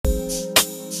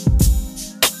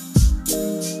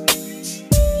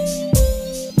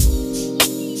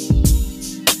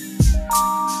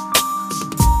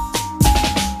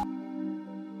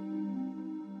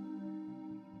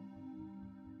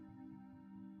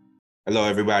Hello,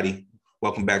 everybody.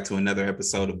 Welcome back to another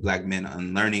episode of Black Men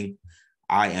Unlearning.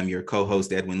 I am your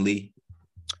co-host, Edwin Lee.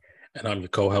 And I'm your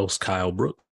co-host, Kyle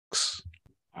Brooks.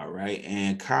 All right.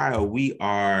 And Kyle, we're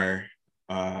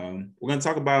going to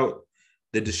talk about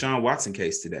the Deshaun Watson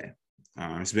case today.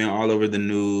 It's been all over the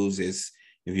news.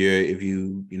 If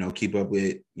you keep up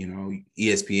with,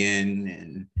 ESPN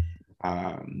and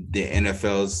the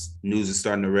NFL's news is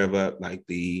starting to rev up, like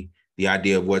the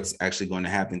idea of what's actually going to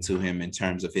happen to him in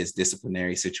terms of his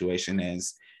disciplinary situation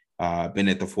has been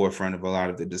at the forefront of a lot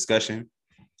of the discussion.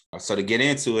 So to get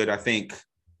into it, I think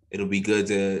it'll be good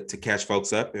to catch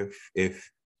folks up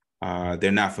if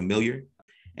they're not familiar.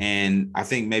 And I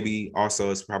think maybe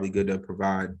also it's probably good to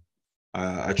provide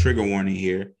a trigger warning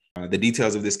here. The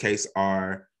details of this case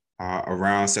are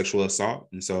around sexual assault.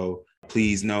 And so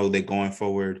please know that going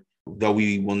forward, though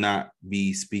we will not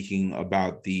be speaking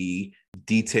about the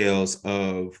details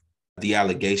of the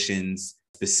allegations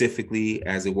specifically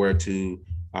as it were to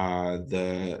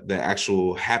the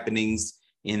actual happenings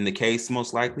in the case,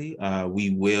 most likely,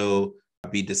 we will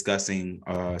be discussing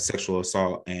sexual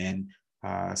assault and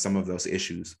some of those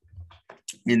issues.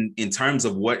 In terms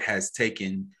of what has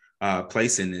taken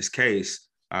place in this case,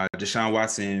 Deshaun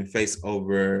Watson faced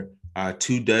over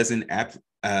 24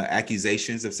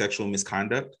 accusations of sexual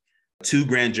misconduct. 2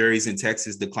 grand juries in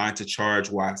Texas declined to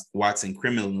charge Watson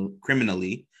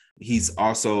criminally. He's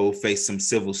also faced some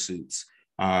civil suits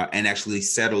and actually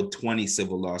settled 20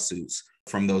 civil lawsuits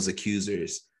from those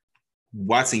accusers.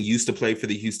 Watson used to play for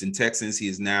the Houston Texans. He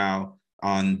is now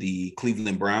on the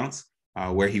Cleveland Browns,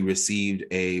 where he received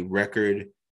a record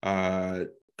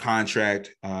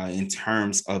contract in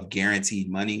terms of guaranteed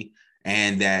money,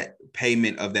 and that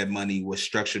payment of that money was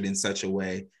structured in such a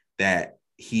way that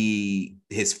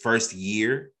his first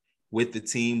year with the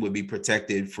team would be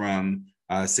protected from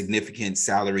significant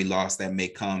salary loss that may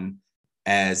come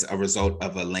as a result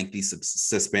of a lengthy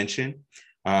suspension.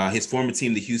 His former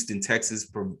team, the Houston Texans,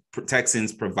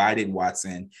 provided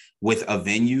Watson with a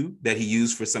venue that he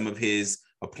used for some of his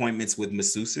appointments with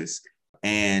masseuses,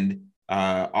 and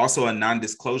also a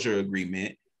non-disclosure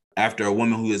agreement after a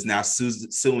woman who is now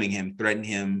suing him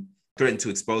threatened to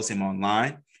expose him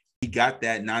online. He got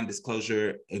that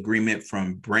non-disclosure agreement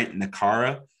from Brent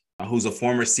Nakara, who's a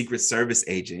former Secret Service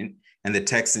agent and the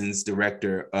Texans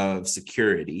director of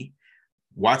security.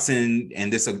 Watson,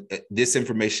 and this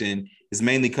information is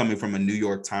mainly coming from a New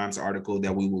York Times article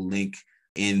that we will link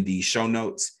in the show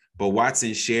notes. But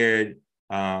Watson shared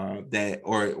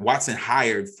Watson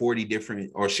hired 40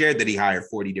 different, or shared that he hired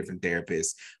 40 different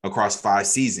therapists across 5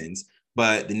 seasons.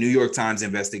 But the New York Times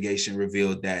investigation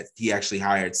revealed that he actually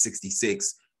hired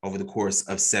 66 over the course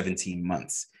of 17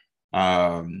 months.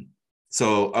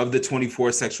 So of the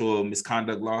 24 sexual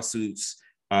misconduct lawsuits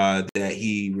that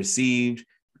he received,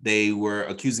 they were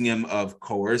accusing him of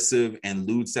coercive and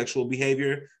lewd sexual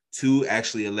behavior, 2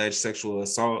 actually alleged sexual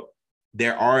assault.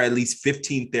 There are at least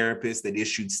 15 therapists that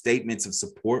issued statements of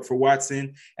support for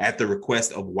Watson at the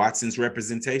request of Watson's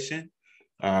representation.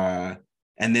 And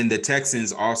then the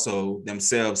Texans also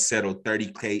themselves settled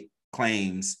 30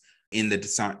 claims in the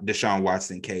Deshaun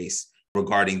Watson case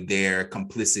regarding their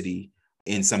complicity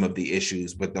in some of the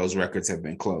issues, but those records have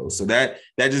been closed. So that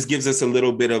just gives us a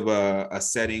little bit of a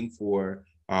setting for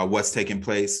what's taking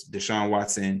place. Deshaun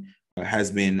Watson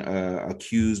has been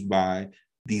accused by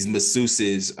these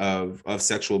masseuses of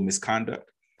sexual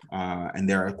misconduct, and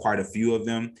there are quite a few of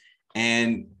them.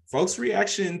 And folks'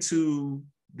 reaction to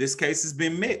this case has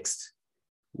been mixed,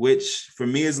 which for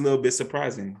me is a little bit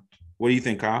surprising. What do you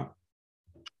think, Kyle?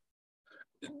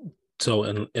 So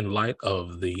in light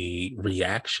of the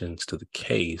reactions to the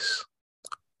case,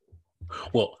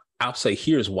 well, I'll say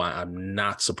here's why I'm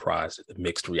not surprised at the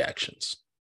mixed reactions.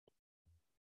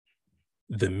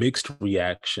 The mixed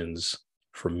reactions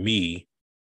for me,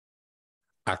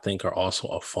 I think, are also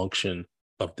a function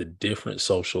of the different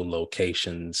social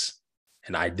locations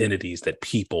and identities that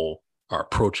people are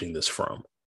approaching this from.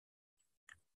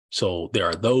 So there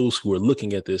are those who are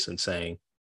looking at this and saying,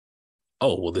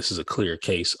 oh, well, this is a clear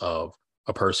case of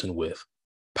a person with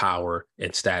power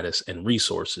and status and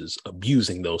resources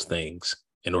abusing those things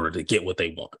in order to get what they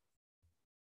want.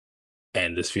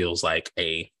 And this feels like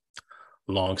a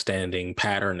longstanding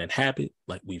pattern and habit.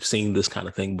 Like, we've seen this kind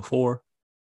of thing before.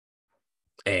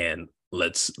 And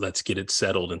let's get it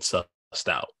settled and sussed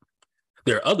out.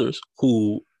 There are others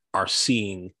who are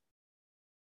seeing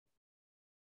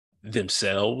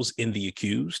themselves in the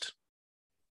accused.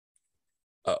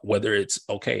 Whether it's,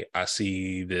 okay, I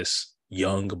see this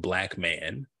young Black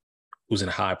man who's in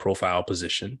a high profile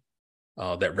position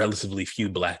that relatively few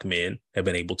Black men have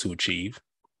been able to achieve.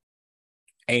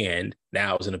 And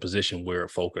now is in a position where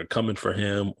folk are coming for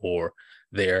him, or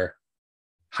they're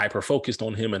hyper focused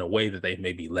on him in a way that they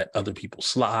maybe let other people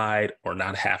slide or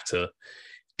not have to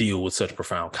deal with such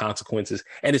profound consequences.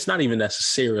 And it's not even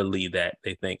necessarily that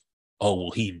they think, oh,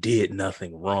 well, he did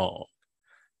nothing wrong.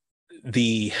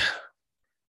 And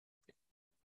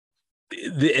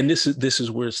this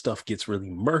is where stuff gets really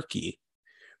murky,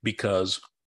 because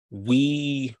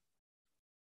we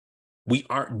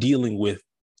aren't dealing with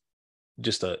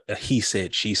just a he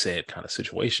said, she said kind of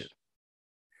situation.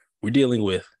 We're dealing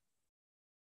with,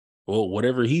 well,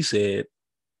 whatever he said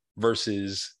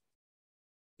versus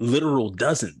literal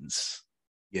dozens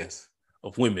yes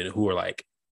of women who are like,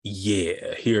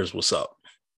 yeah, here's what's up.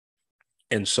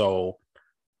 And so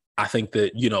I think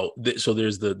that, so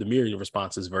there's the myriad of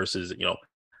responses versus,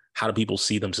 how do people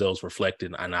see themselves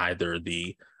reflected on either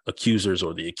the accusers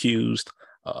or the accused,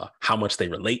 how much they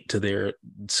relate to their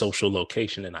social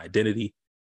location and identity,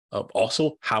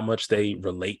 also how much they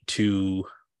relate to,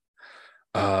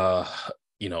 to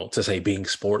say being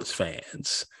sports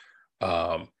fans,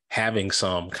 having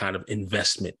some kind of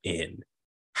investment in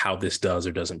how this does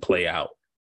or doesn't play out.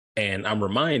 And I'm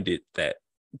reminded that,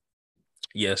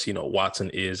 yes, Watson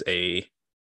is a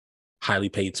highly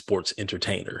paid sports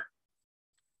entertainer.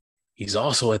 He's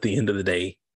also, at the end of the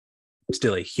day,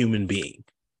 still a human being.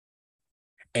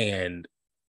 And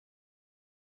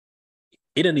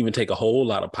it doesn't even take a whole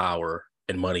lot of power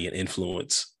and money and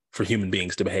influence for human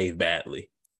beings to behave badly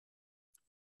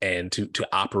and to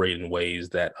operate in ways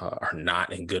that are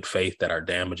not in good faith, that are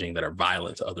damaging, that are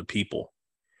violent to other people.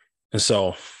 And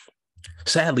so,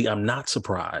 sadly, I'm not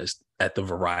surprised at the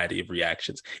variety of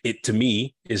reactions. It, to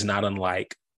me, is not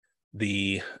unlike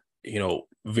the,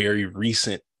 very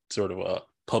recent sort of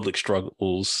public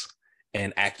struggles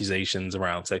and accusations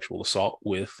around sexual assault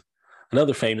with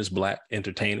another famous Black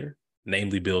entertainer,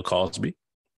 namely Bill Cosby.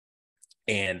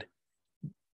 And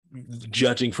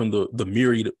judging from the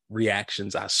myriad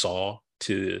reactions I saw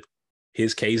to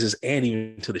his cases, and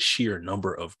even to the sheer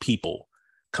number of people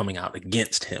coming out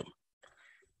against him,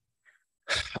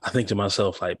 I think to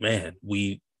myself, like, man,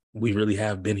 we really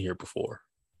have been here before.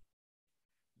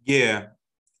 Yeah,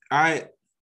 I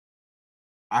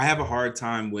have a hard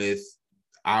time with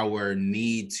our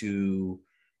need to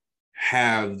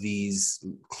have these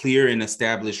clear and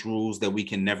established rules that we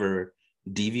can never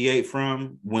deviate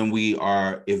from when we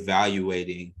are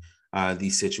evaluating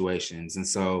these situations. And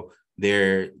so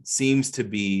there seems to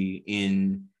be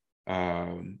in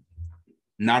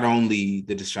not only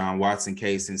the Deshaun Watson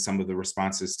case and some of the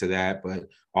responses to that, but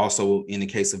also in the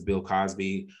case of Bill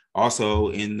Cosby, also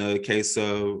in the case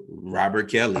of Robert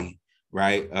Kelly,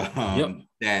 right? Yep.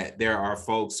 That there are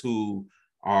folks who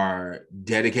are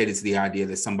dedicated to the idea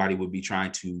that somebody would be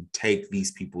trying to take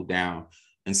these people down.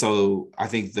 And so I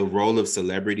think the role of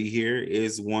celebrity here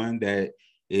is one that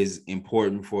is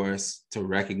important for us to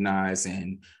recognize,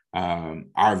 and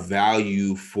our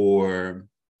value for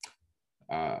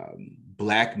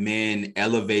Black men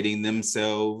elevating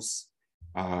themselves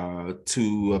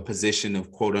to a position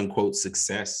of quote unquote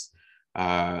success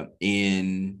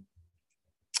in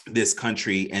this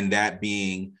country, and that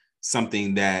being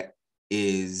something that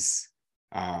is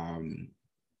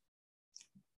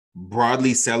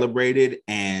broadly celebrated,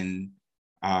 and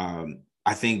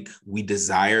I think we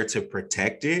desire to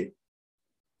protect it.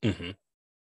 Mm-hmm.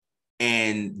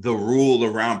 And the rule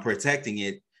around protecting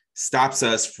it stops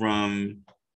us from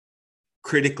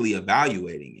critically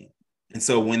evaluating it. And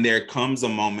so when there comes a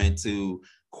moment to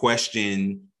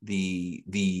question the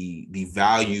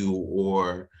value,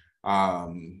 or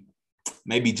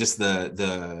maybe just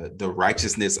the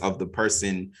righteousness of the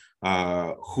person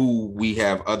who we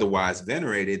have otherwise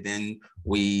venerated, then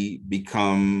we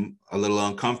become a little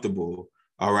uncomfortable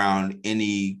around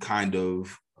any kind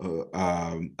of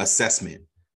assessment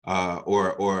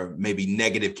or maybe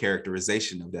negative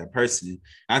characterization of that person.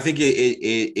 I think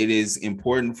it is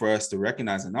important for us to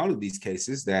recognize in all of these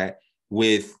cases that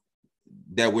we're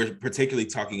particularly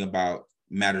talking about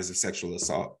matters of sexual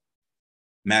assault,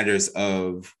 matters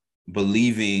of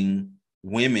believing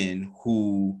women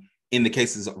who, in the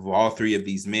cases of all three of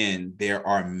these men, there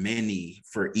are many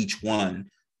for each one,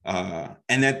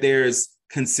 and that there's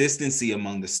consistency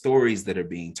among the stories that are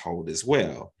being told as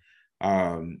well.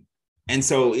 And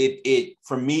so it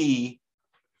for me,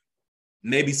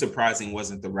 maybe surprising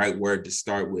wasn't the right word to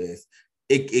start with.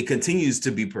 It continues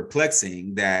to be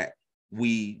perplexing that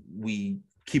we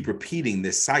keep repeating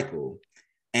this cycle.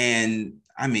 And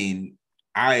I mean,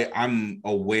 I'm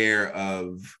aware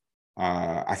of,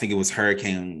 I think it was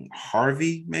Hurricane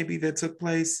Harvey, maybe, that took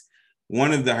place.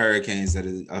 One of the hurricanes that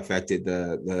affected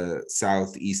the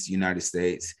Southeast United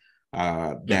States.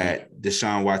 that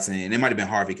Deshaun Watson, and it might have been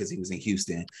Harvey because he was in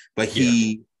Houston, but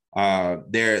the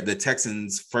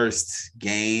Texans' first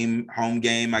home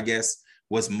game, I guess,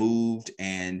 was moved,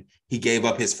 and he gave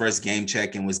up his first game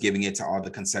check and was giving it to all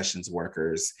the concessions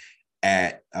workers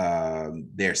at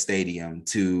their stadium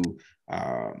to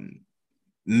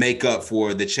make up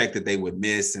for the check that they would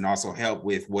miss and also help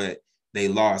with what they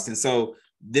lost. And so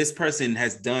this person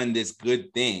has done this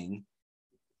good thing,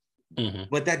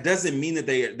 but that doesn't mean that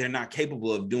they're not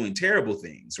capable of doing terrible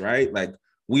things, right? Like,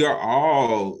 we are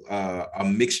all a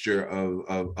mixture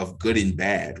of good and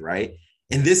bad, right?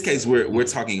 In this case, we're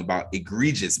talking about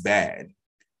egregious bad,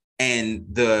 and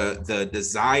the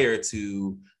desire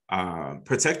to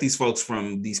protect these folks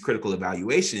from these critical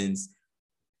evaluations,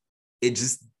 it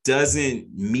just doesn't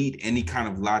meet any kind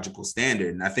of logical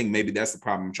standard. And I think maybe that's the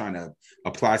problem. I'm trying to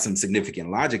apply some significant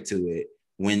logic to it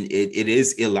when it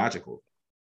is illogical.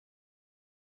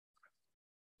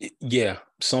 Yeah,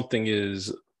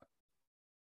 something's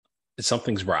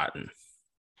rotten,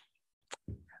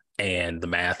 and the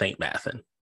math ain't mathing.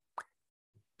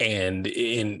 And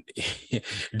in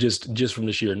just from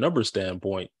the sheer number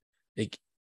standpoint,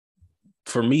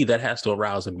 for me, that has to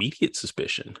arouse immediate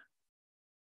suspicion.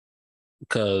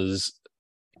 Because,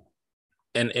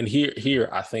 and here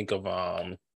I think of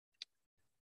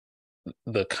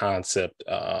the concept,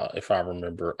 if I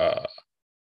remember,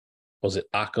 was it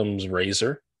Occam's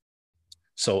razor?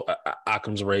 So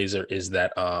Occam's razor is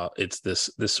that it's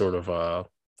this sort of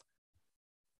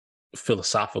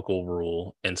philosophical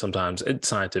rule, and sometimes it's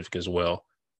scientific as well,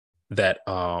 that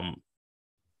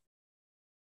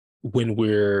when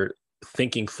we're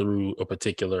thinking through a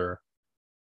particular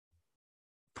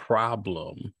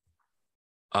problem,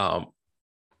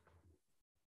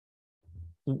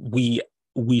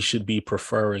 we should be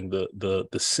preferring the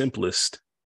simplest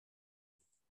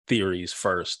theories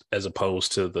first, as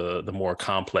opposed to the more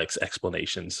complex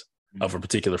explanations of a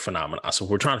particular phenomenon. So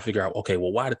we're trying to figure out, okay,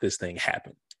 well, why did this thing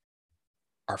happen?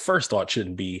 Our first thought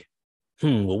shouldn't be,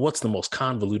 well, what's the most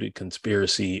convoluted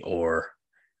conspiracy or,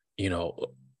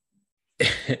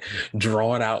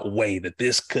 drawn out way that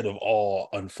this could have all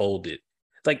unfolded?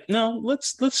 Like, no,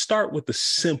 let's start with the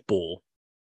simple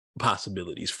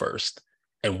possibilities first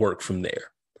and work from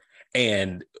there.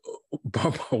 And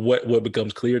what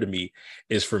becomes clear to me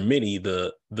is, for many,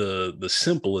 the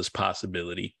simplest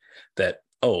possibility that,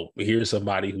 oh, here's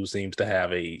somebody who seems to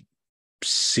have a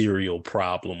serial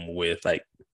problem with, like,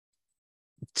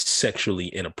 sexually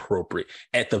inappropriate,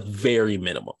 at the very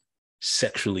minimum,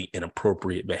 sexually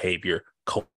inappropriate behavior,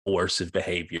 coercive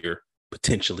behavior,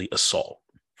 potentially assault.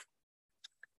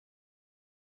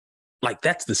 Like,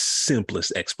 that's the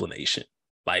simplest explanation.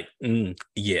 Like,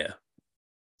 yeah,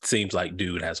 seems like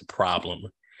dude has a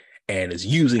problem and is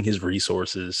using his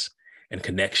resources and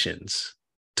connections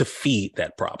to feed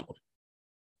that problem.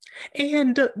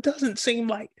 And doesn't seem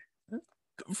like,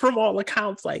 from all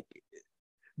accounts, like,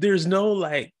 there's no,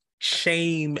 like,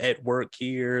 shame at work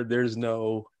here. There's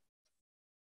no,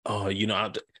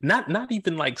 not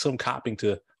even like some copping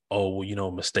to,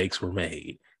 mistakes were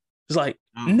made. It's like,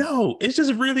 no, it's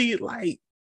just really like,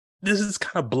 this is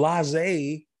kind of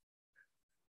blasé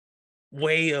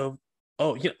way of,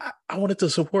 I wanted to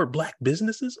support Black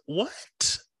businesses.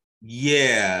 What?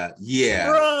 Yeah.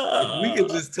 Bruh. If we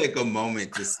could just take a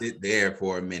moment to sit there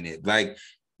for a minute. Like,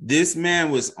 this man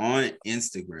was on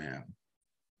Instagram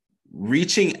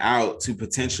reaching out to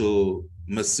potential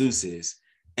masseuses.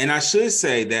 And I should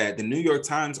say that the New York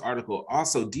Times article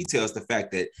also details the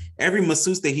fact that every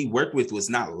masseuse that he worked with was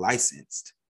not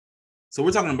licensed. So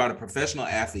we're talking about a professional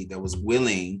athlete that was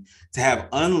willing to have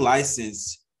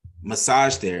unlicensed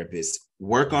massage therapists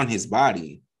work on his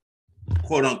body,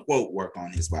 quote unquote, work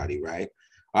on his body, right?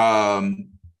 And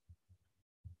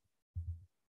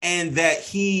that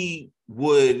he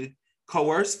would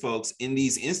coerce folks in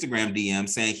these Instagram DMs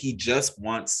saying he just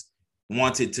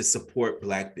wanted to support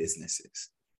Black businesses.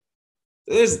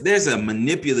 There's a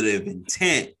manipulative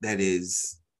intent that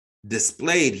is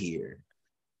displayed here.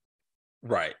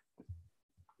 Right.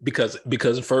 Because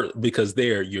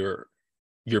there you're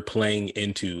playing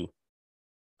into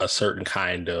a certain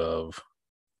kind of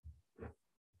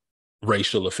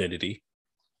racial affinity.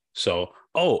 So,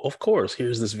 of course,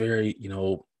 here's this very,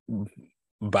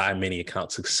 by many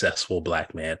accounts, successful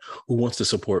Black man who wants to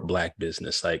support Black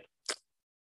business. Like,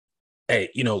 hey,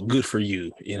 good for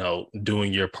you,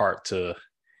 doing your part to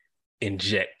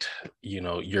inject,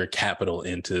 your capital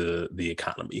into the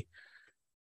economy.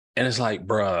 And it's like,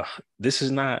 bruh, this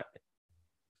is not,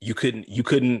 you couldn't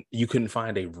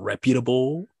find a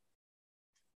reputable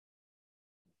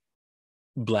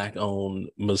Black-owned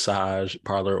massage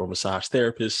parlor or massage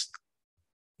therapist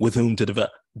with whom to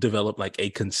develop like a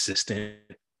consistent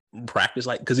practice.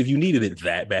 Like, because if you needed it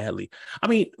that badly, I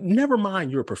mean, never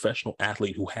mind you're a professional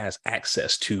athlete who has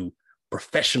access to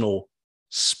professional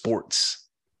sports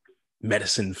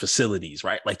medicine facilities,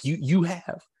 right? Like you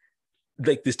have,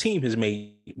 like, this team has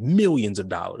made millions of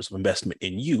dollars of investment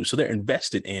in you. So they're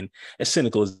invested in, as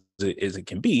cynical as it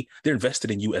can be, they're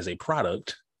invested in you as a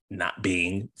product, not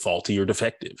being faulty or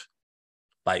defective.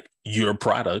 Like, your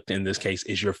product in this case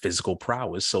is your physical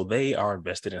prowess. So they are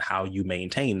invested in how you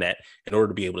maintain that in order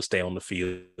to be able to stay on the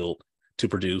field, to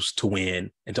produce, to win,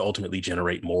 and to ultimately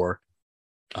generate more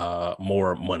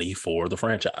money for the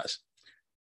franchise.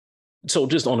 So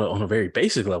just on a very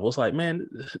basic level, it's like, man,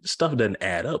 stuff doesn't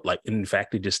add up. Like, in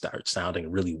fact, it just starts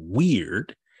sounding really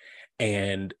weird.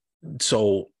 And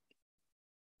so,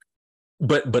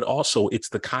 but also it's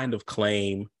the kind of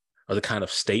claim or the kind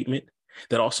of statement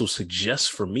that also suggests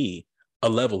for me a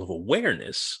level of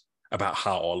awareness about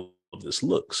how all of this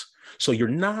looks. So you're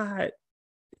not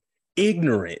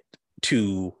ignorant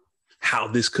to how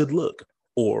this could look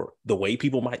or the way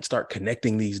people might start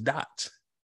connecting these dots,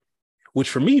 which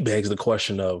for me begs the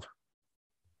question of,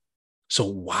 so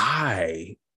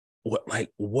why,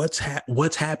 what's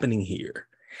happening here?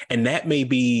 And that may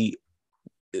be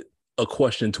a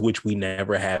question to which we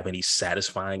never have any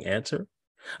satisfying answer.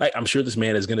 Like, I'm sure this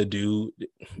man is going to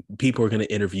people are going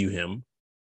to interview him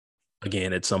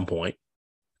again at some point,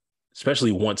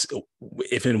 especially once,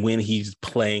 if and when he's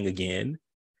playing again,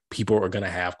 people are going to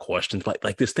have questions.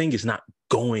 Like this thing is not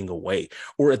going away,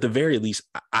 or at the very least,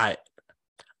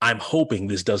 I'm hoping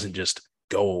this doesn't just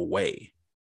go away.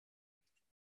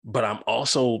 But I'm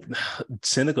also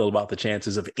cynical about the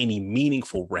chances of any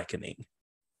meaningful reckoning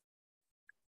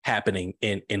happening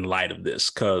in light of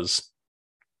this, because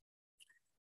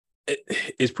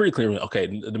it's pretty clear. Okay,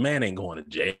 the man ain't going to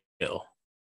jail.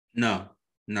 No.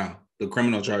 The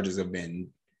criminal charges have been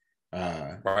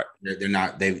right. They're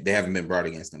not. They haven't been brought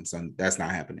against him, so that's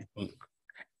not happening.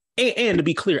 And to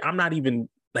be clear, I'm not even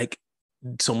like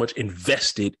so much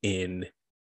invested in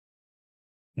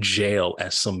jail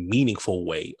as some meaningful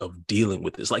way of dealing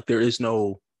with this. Like, there's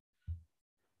no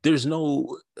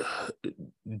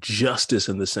justice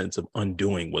in the sense of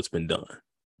undoing what's been done.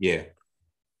 Yeah.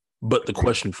 But the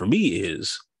question for me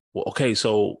is, well, okay,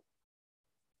 so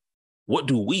what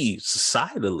do we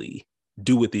societally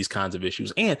do with these kinds of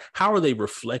issues? And how are they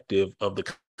reflective of the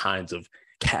kinds of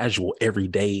casual,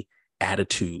 everyday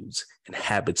attitudes and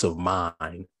habits of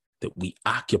mind that we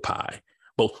occupy,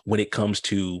 both when it comes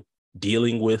to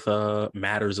dealing with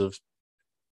matters of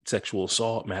sexual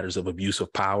assault, matters of abuse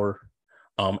of power,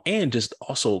 and just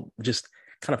also just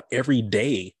kind of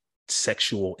everyday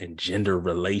sexual and gender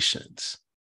relations?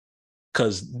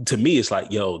 Because to me, it's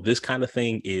like, yo, this kind of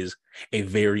thing is a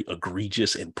very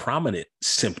egregious and prominent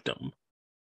symptom,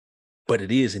 but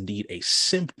it is indeed a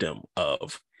symptom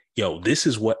of, yo, this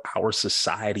is what our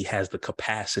society has the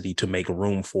capacity to make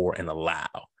room for and allow.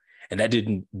 And that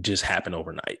didn't just happen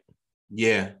overnight.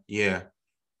 Yeah.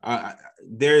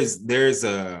 There's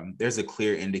a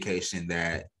clear indication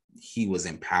that he was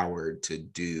empowered to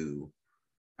do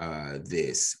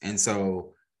this, and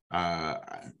so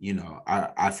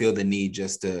I feel the need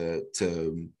just to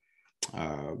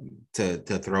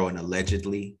throw an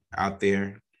allegedly out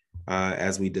there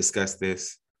as we discuss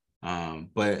this.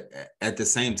 But at the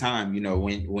same time,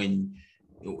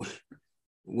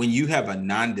 when you have a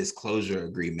non-disclosure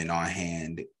agreement on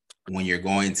hand, when you're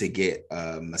going to get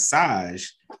a massage,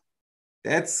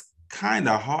 that's kind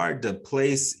of hard to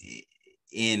place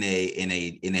in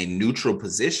a neutral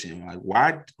position. Like,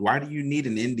 why do you need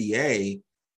an NDA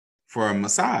for a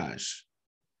massage?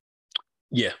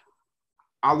 Yeah.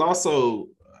 I also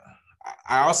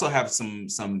have some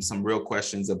real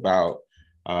questions about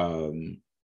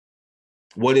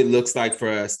what it looks like for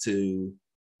us to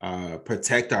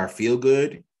protect our feel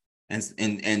good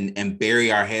and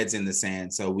bury our heads in the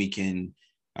sand so we can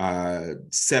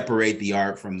separate the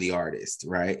art from the artist,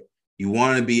 right? You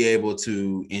want to be able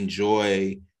to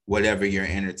enjoy whatever your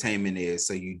entertainment is,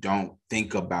 so you don't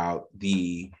think about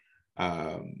the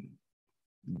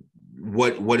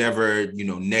whatever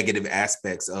negative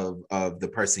aspects of the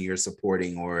person you're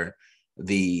supporting or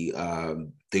the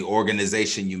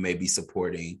organization you may be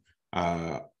supporting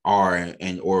are,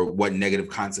 or what negative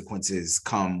consequences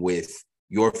come with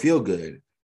your feel good.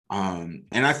 And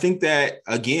I think that,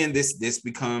 again, this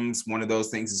becomes one of those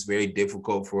things that's very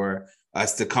difficult for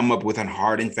us to come up with a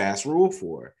hard and fast rule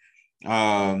for.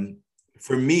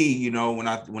 For me, when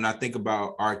I think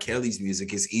about R. Kelly's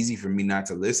music, it's easy for me not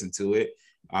to listen to it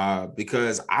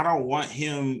because I don't want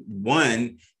him.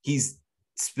 One, he's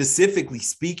specifically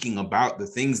speaking about the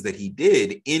things that he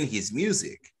did in his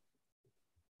music.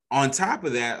 on top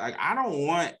of that, like I don't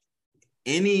want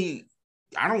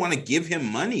to give him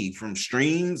money from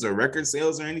streams or record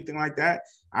sales or anything like that.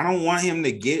 I don't want him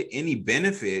to get any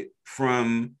benefit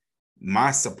from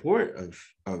my support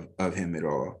of him at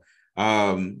all.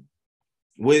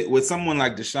 With someone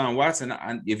like Deshaun Watson,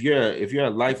 if you're a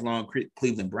lifelong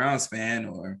Cleveland Browns fan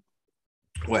or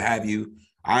what have you,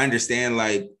 I understand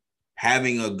like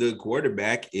having a good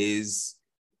quarterback is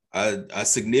a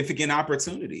significant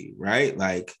opportunity, right?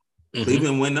 Like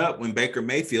Cleveland went up when Baker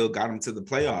Mayfield got them to the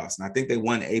playoffs, and I think they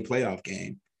won a playoff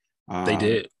game. They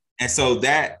did, and so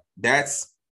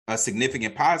that's a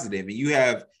significant positive. And you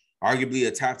have arguably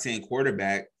a top 10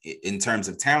 quarterback in terms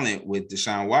of talent with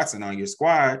Deshaun Watson on your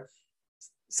squad.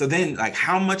 So then, like,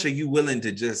 how much are you willing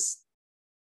to just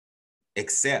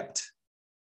accept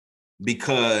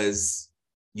because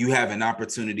you have an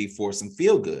opportunity for some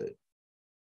feel good?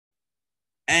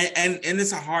 And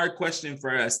it's a hard question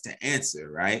for us to answer,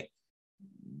 right?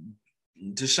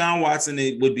 Deshaun Watson,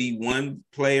 it would be one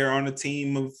player on a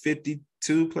team of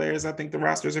 52 players. I think the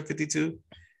rosters are 52.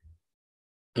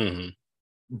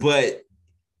 But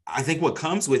I think what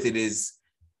comes with it is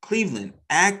Cleveland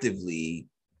actively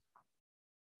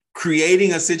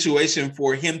creating a situation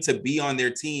for him to be on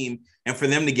their team and for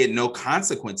them to get no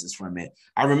consequences from it.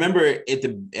 I remember at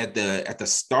the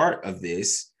start of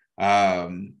this,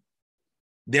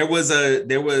 there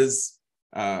was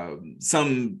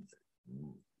some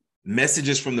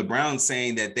messages from the Browns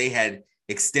saying that they had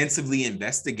extensively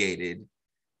investigated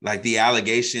like the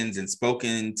allegations and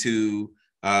spoken to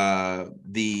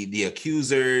the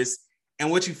accusers. And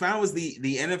what you found was the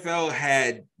NFL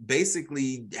had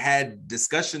basically had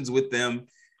discussions with them,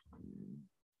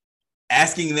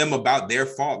 asking them about their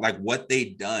fault, like what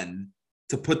they'd done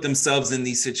to put themselves in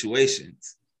these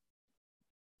situations.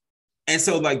 And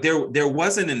so like there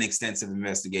wasn't an extensive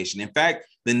investigation. In fact,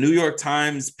 the New York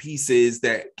Times pieces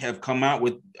that have come out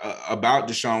with about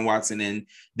Deshaun Watson and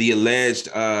the alleged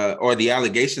or the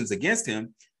allegations against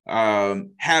him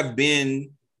have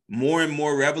been more and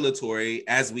more revelatory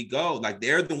as we go. Like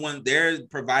they're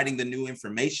providing the new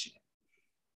information.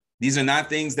 These are not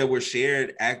things that were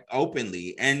shared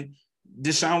openly. And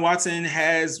Deshaun Watson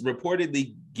has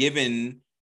reportedly given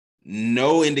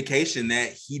no indication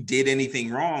that he did anything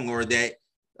wrong or that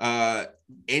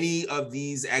any of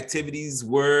these activities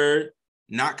were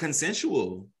not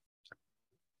consensual.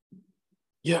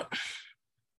 Yeah.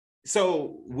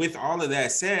 So with all of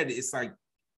that said, it's like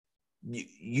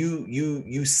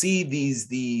you see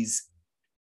these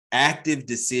active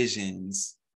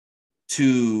decisions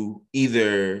to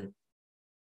either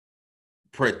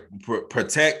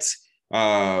protect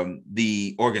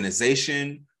the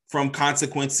organization from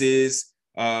consequences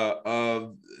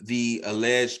of the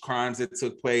alleged crimes that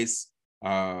took place,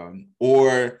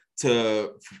 or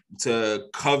to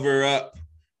cover up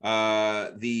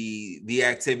the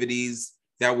activities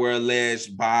that were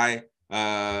alleged by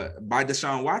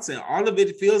Deshaun Watson. All of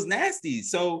it feels nasty.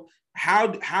 So how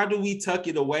do we tuck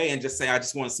it away and just say, I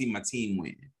just want to see my team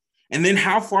win? And then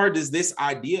how far does this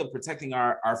idea of protecting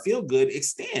our feel good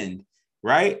extend,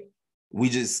 right? We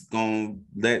just gonna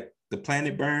let the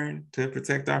planet burn to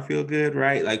protect our feel good,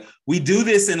 right? Like we do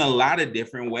this in a lot of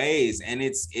different ways, and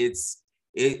it's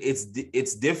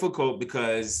difficult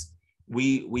because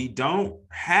we don't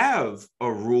have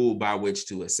a rule by which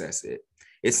to assess it.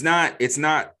 It's not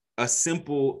a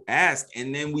simple ask,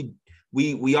 and then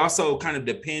we also kind of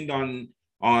depend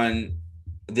on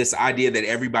this idea that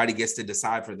everybody gets to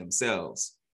decide for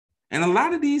themselves. And a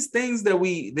lot of these things that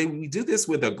we do this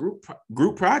with a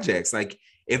group projects. Like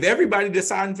if everybody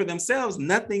deciding for themselves,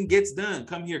 nothing gets done.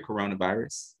 Come here,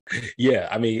 coronavirus. Yeah,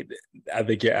 I mean, I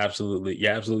think you're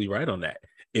absolutely right on that.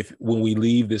 When we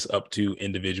leave this up to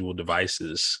individual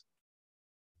devices,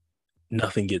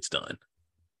 nothing gets done.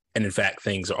 And in fact,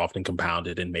 things are often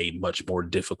compounded and made much more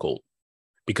difficult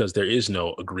because there is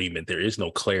no agreement. There is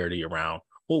no clarity around,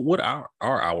 well, what are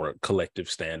our collective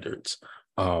standards?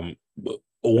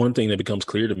 One thing that becomes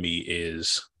clear to me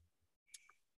is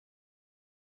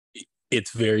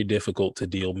it's very difficult to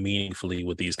deal meaningfully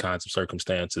with these kinds of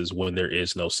circumstances when there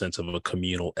is no sense of a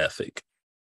communal ethic,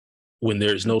 when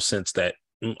there's no sense that,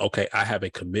 okay, I have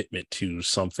a commitment to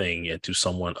something and to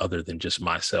someone other than just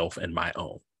myself and my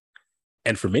own.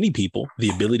 And for many people, the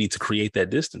ability to create that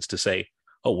distance to say,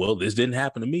 oh, well, this didn't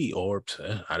happen to me, or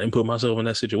I didn't put myself in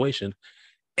that situation.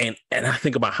 And I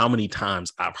think about how many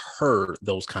times I've heard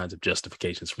those kinds of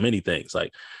justifications for many things,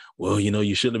 like, well,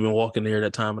 you shouldn't have been walking there at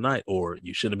that time of night, or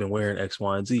you shouldn't have been wearing X,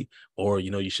 Y, and Z, or,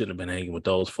 you shouldn't have been hanging with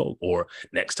those folk, or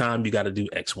next time you got to do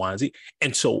X, Y, and Z.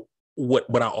 And so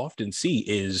what I often see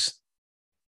is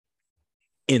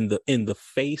in the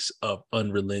face of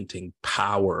unrelenting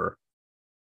power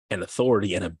and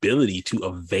authority and ability to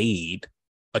evade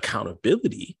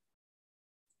accountability,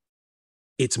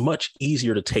 it's much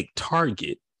easier to take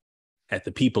target at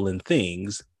the people and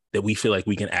things that we feel like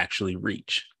we can actually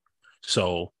reach.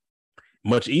 So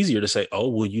much easier to say, oh,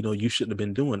 well, you shouldn't have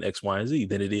been doing X, Y, and Z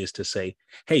than it is to say,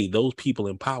 hey, those people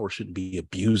in power shouldn't be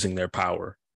abusing their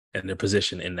power and their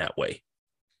position in that way.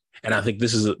 And I think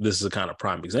this is a kind of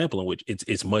prime example in which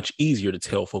it's much easier to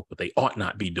tell folk what they ought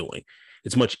not be doing.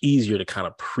 It's much easier to kind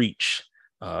of preach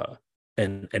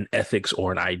an ethics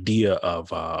or an idea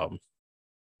of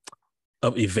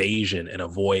evasion and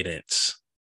avoidance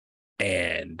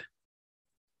and,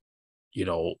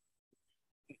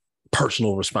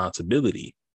 personal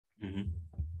responsibility. Mm-hmm.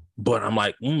 But I'm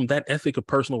like, that ethic of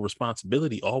personal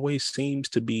responsibility always seems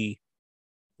to be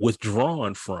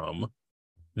withdrawn from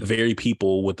the very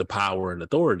people with the power and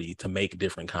authority to make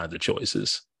different kinds of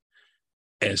choices.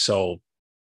 And so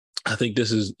I think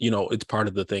this is, it's part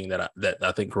of the thing that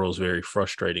I think grows very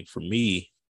frustrating for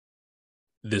me,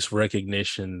 this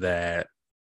recognition that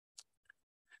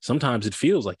sometimes it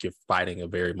feels like you're fighting a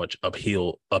very much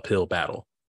uphill battle.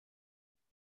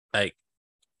 Like,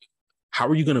 how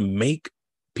are you going to make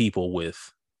people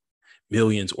with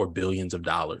millions or billions of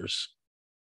dollars,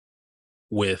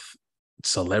 with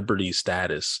celebrity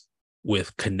status,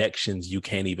 with connections you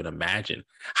can't even imagine?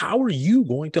 How are you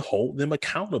going to hold them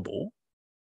accountable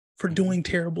for doing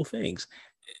terrible things?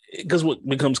 Because what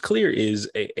becomes clear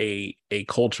is a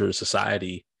culture, a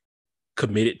society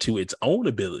committed to its own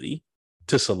ability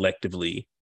to selectively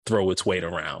throw its weight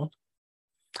around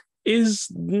is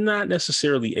not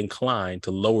necessarily inclined to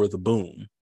lower the boom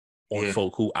on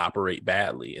folk who operate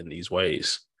badly in these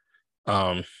ways.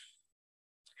 What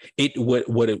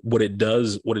it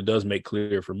does make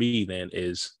clear for me then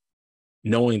is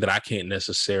knowing that I can't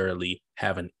necessarily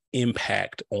have an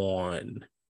impact on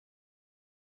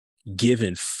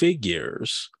given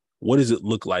figures. What does it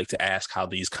look like to ask how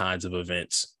these kinds of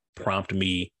events prompt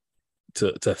me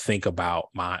to think about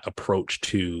my approach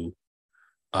to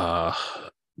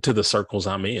the circles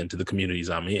I'm in, to the communities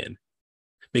I'm in?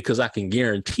 Because I can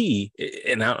guarantee,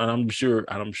 and I'm sure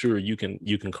you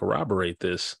can corroborate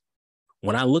this.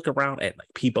 When I look around at like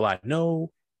people I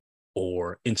know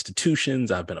or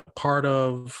institutions I've been a part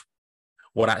of,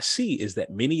 what I see is that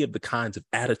many of the kinds of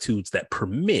attitudes that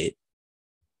permit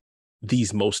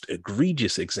these most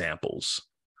egregious examples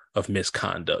of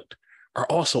misconduct are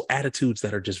also attitudes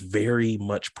that are just very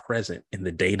much present in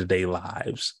the day-to-day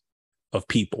lives of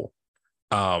people.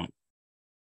 And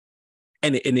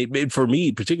for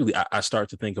me, particularly, I start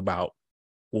to think about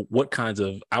what kinds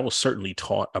of, I was certainly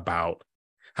taught about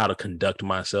how to conduct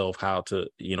myself, how to,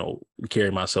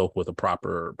 carry myself with a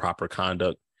proper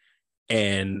conduct.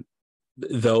 And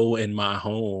though in my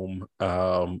home,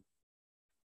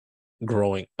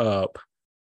 growing up,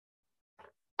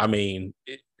 I mean,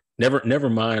 never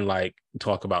mind, like,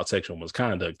 talk about sexual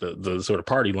misconduct. The sort of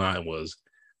party line was,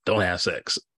 don't have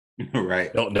sex.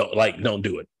 Right. Don't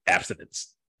do it.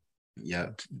 Abstinence.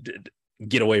 Yeah.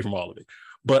 Get away from all of it.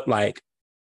 But like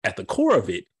at the core of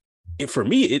it, for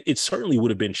me, it certainly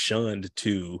would have been shunned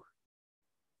to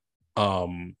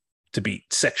be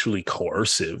sexually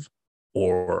coercive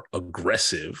or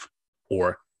aggressive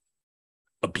or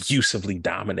abusively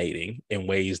dominating in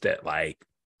ways that like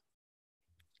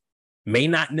may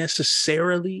not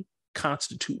necessarily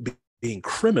constitute being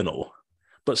criminal,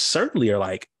 but certainly are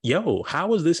like, yo,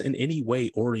 how is this in any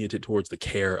way oriented towards the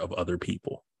care of other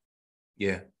people?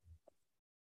 Yeah.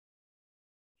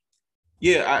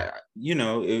 Yeah,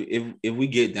 if we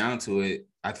get down to it,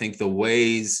 I think the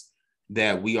ways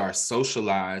that we are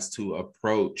socialized to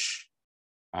approach,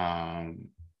 I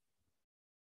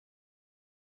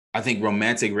think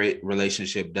romantic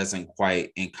relationship doesn't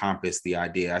quite encompass the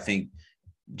idea. I think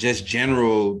just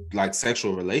general like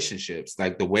sexual relationships,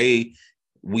 like the way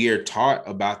we are taught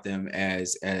about them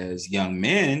as young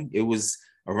men, it was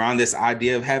around this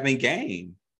idea of having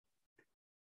game.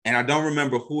 And I don't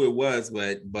remember who it was,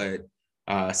 but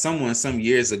someone some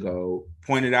years ago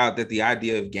pointed out that the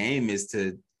idea of game is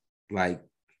to, like,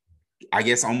 I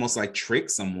guess almost like trick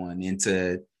someone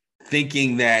into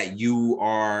thinking that you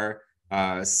are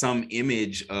some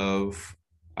image of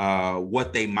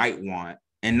what they might want,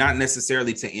 and not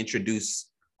necessarily to introduce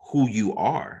who you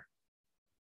are.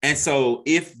 And so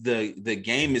if the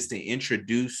game is to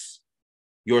introduce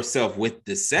yourself with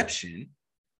deception,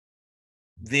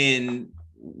 then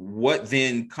what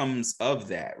then comes of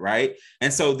that, right?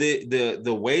 And so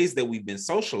the ways that we've been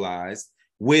socialized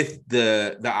with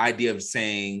the idea of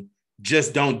saying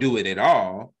just don't do it at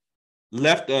all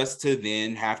left us to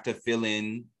then have to fill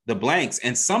in the blanks,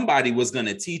 and somebody was going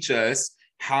to teach us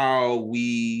how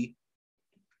we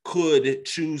could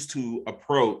choose to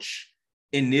approach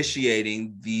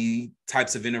initiating the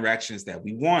types of interactions that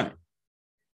we wanted.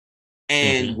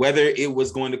 And whether it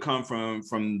was going to come from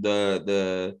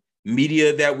the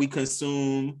media that we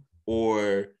consume,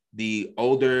 or the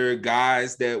older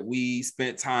guys that we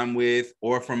spent time with,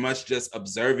 or from us just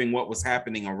observing what was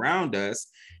happening around us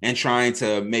and trying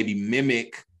to maybe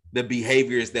mimic the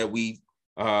behaviors that we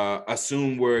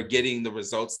assume were getting the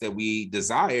results that we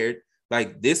desired,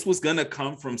 like this was going to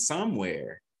come from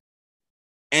somewhere.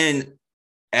 And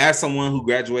as someone who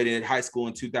graduated high school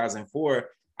in 2004,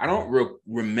 I don't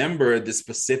remember the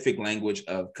specific language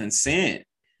of consent,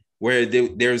 where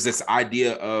there's this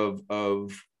idea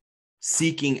of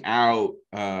seeking out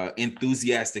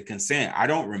enthusiastic consent. I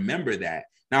don't remember that.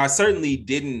 Now, I certainly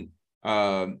didn't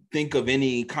think of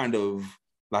any kind of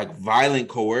like violent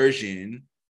coercion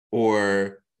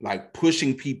or like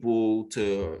pushing people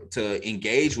to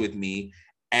engage with me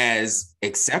as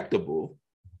acceptable.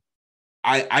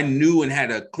 I knew and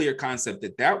had a clear concept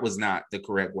that that was not the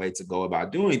correct way to go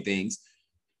about doing things.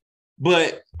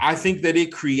 But I think that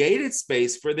it created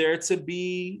space for there to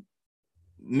be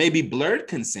maybe blurred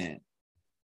consent,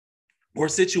 or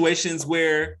situations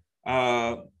where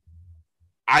I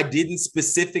didn't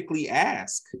specifically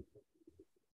ask.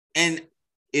 And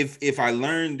if I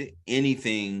learned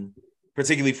anything,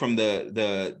 particularly from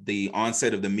the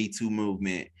onset of the Me Too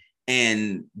movement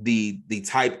and the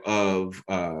type of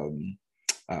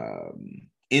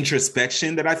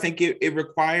introspection that I think it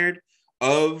required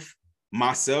of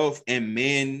myself and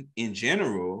men in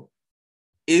general,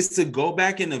 is to go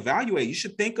back and evaluate. You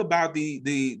should think about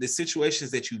the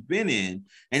situations that you've been in,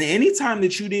 and anytime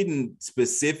that you didn't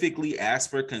specifically ask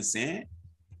for consent,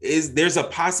 there's a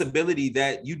possibility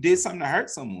that you did something to hurt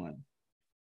someone,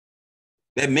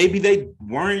 that maybe they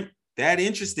weren't that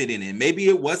interested in it. Maybe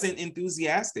it wasn't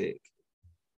enthusiastic.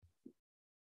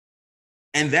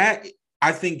 And that,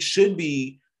 I think, should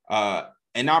be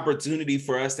an opportunity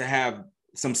for us to have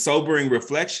some sobering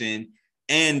reflection,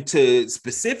 and to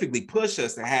specifically push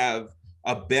us to have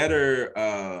a better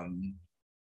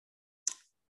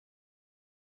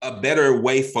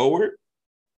way forward.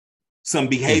 Some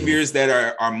behaviors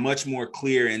that are much more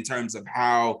clear in terms of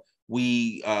how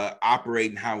we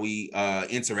operate and how we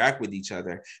interact with each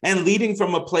other, and leading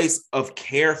from a place of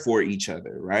care for each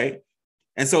other, right?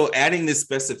 And so adding this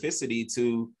specificity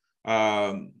to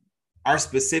our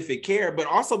specific care, but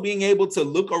also being able to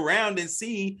look around and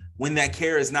see when that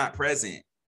care is not present,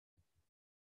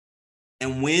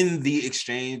 and when the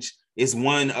exchange is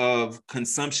one of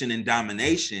consumption and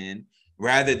domination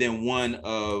rather than one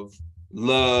of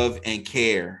love and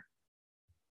care.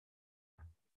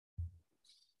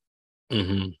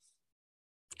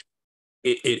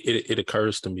 It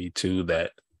occurs to me too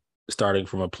that starting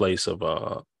from a place of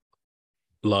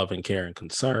love and care and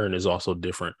concern is also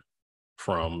different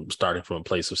from starting from a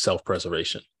place of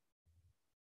self-preservation.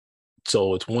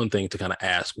 So it's one thing to kind of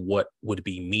ask what would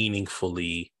be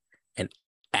meaningfully and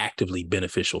actively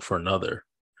beneficial for another,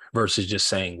 versus just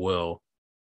saying, well,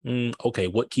 okay,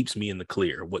 what keeps me in the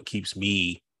clear? What keeps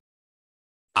me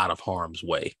out of harm's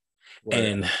way? Right.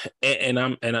 And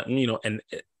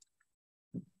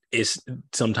it's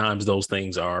sometimes those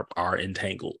things are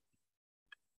entangled,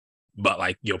 but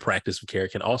like your practice of care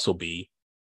can also be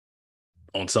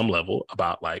on some level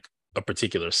about like a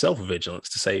particular self-vigilance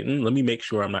to say, let me make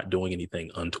sure I'm not doing anything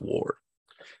untoward.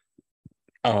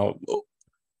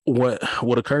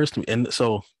 What occurs to me, and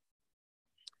so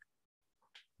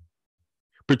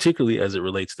particularly as it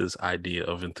relates to this idea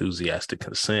of enthusiastic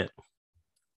consent,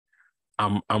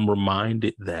 I'm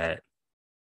reminded that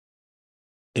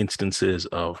instances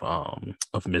of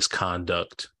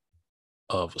misconduct,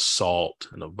 of assault,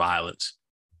 and of violence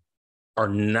are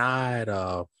not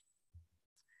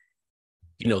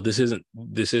this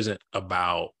isn't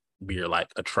about mere like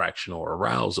attraction or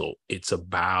arousal. It's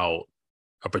about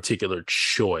a particular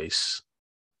choice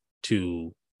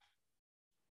to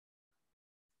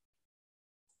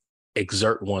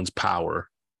exert one's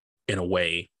power in a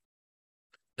way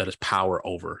that is power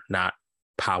over, not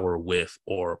power with,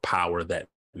 or power that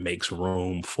makes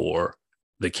room for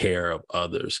the care of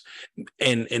others.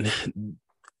 And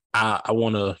I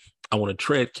want to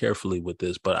tread carefully with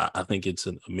this, but I think it's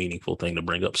a meaningful thing to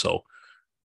bring up. So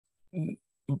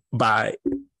by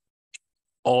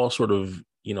all sort of,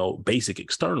 basic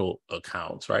external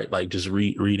accounts, right? Like just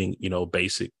reading,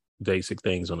 basic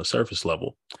things on the surface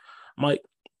level, I'm like,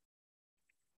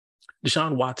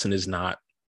 Deshaun Watson is not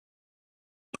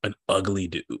an ugly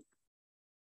dude.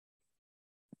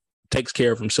 Takes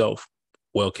care of himself,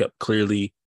 well kept,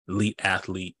 clearly elite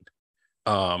athlete.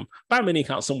 By many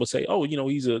accounts, some would say, oh,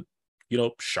 he's a,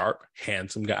 sharp,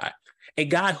 handsome guy. A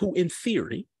guy who, in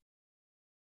theory,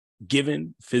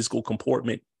 given physical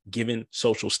comportment, given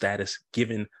social status,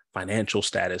 given financial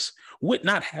status, would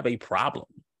not have a problem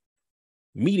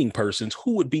meeting persons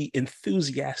who would be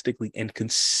enthusiastically and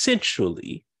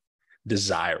consensually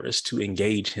desirous to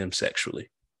engage him sexually.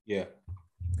 Yeah.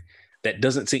 That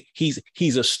doesn't seem,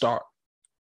 he's a star.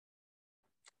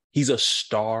 He's a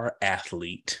star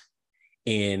athlete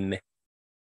in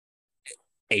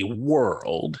a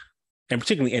world, and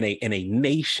particularly in a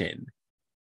nation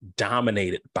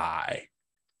dominated by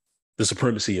the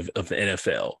supremacy of the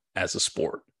NFL as a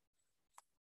sport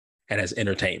and as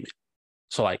entertainment.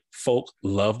 So like, folk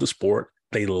love the sport.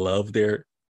 They love their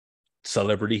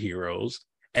celebrity heroes.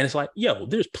 And it's like, yo,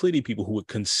 there's plenty of people who would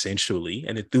consensually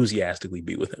and enthusiastically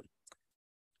be with him.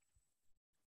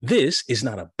 This is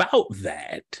not about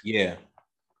that. Yeah.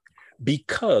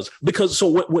 Because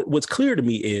so what's clear to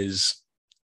me is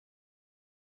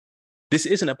this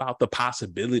isn't about the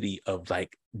possibility of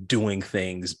like doing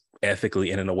things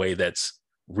ethically and in a way that's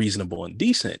reasonable and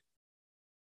decent.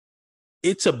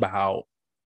 It's about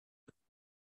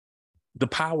the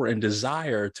power and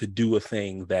desire to do a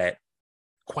thing that,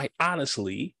 quite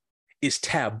honestly, is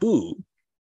taboo,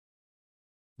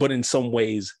 but in some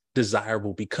ways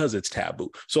desirable because it's taboo.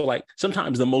 So like,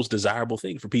 sometimes the most desirable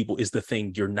thing for people is the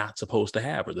thing you're not supposed to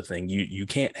have, or the thing you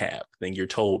can't have, the thing you're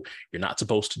told you're not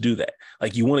supposed to do that.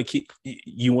 Like, you want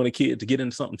a kid to get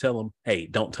into something, tell them, hey,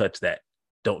 don't touch that,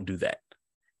 don't do that.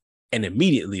 And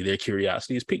immediately their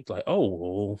curiosity is piqued, like, oh,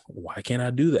 well, why can't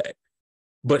I do that?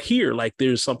 But here, like,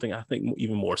 there's something I think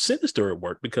even more sinister at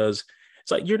work, because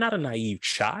it's like, you're not a naive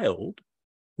child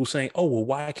who's saying, oh, well,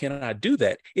 why can't I do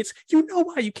that? It's,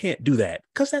 why you can't do that,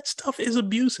 because that stuff is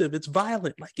abusive. It's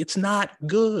violent. Like, it's not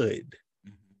good.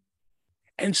 Mm-hmm.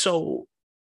 And so,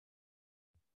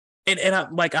 and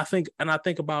I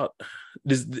think about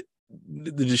this, the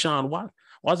Deshaun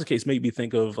Watson case made me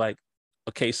think of like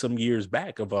a case some years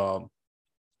back of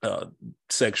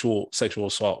sexual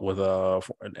assault with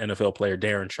an NFL player,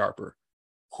 Darren Sharper,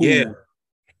 who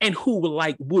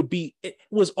it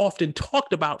was often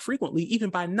talked about frequently, even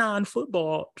by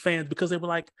non-football fans, because they were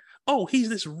like, oh, he's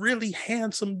this really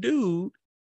handsome dude.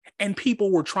 And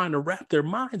people were trying to wrap their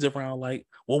minds around like,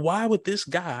 well, why would this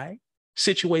guy,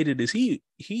 situated as he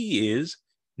is,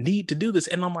 need to do this?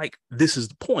 And I'm like, this is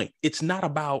the point. It's not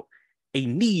about a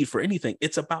need for anything.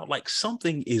 It's about like,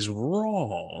 something is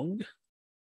wrong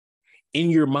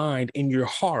in your mind, in your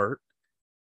heart,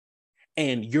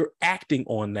 and you're acting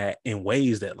on that in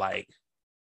ways that, like,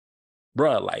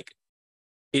 bruh, like,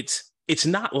 it's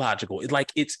not logical. It's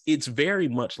like, it's very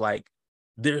much like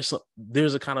there's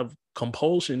a kind of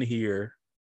compulsion here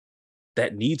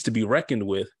that needs to be reckoned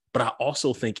with. But I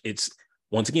also think it's,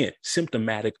 once again,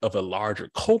 symptomatic of a larger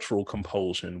cultural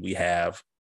compulsion we have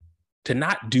to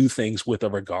not do things with a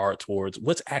regard towards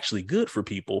what's actually good for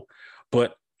people.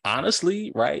 But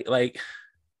honestly, right, like,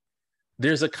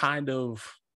 there's a kind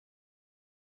of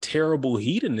terrible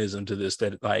hedonism to this,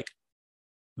 that like,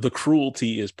 the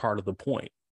cruelty is part of the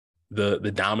point, the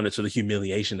dominance or the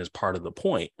humiliation is part of the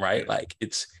point, right? Like,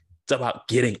 it's about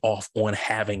getting off on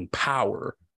having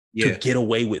power to get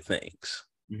away with things.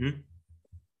 Mm-hmm.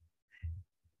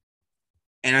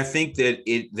 And I think that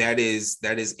that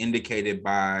is indicated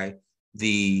by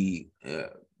the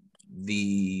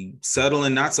subtle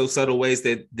and not so subtle ways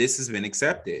that this has been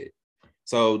accepted.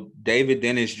 So David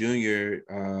Dennis Jr.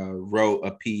 Wrote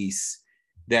a piece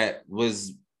that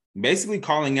was basically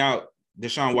calling out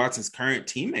Deshaun Watson's current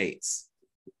teammates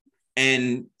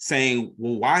and saying,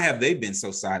 well, why have they been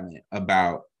so silent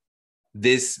about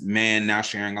this man now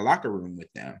sharing a locker room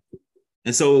with them?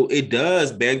 And so it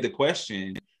does beg the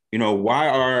question, why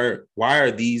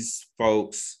are these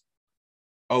folks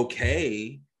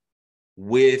okay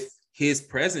with his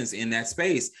presence in that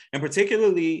space? And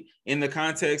particularly in the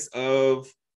context of,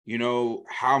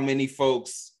 how many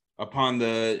folks upon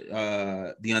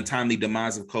the untimely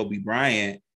demise of Kobe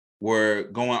Bryant were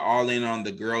going all in on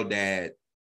the girl dad,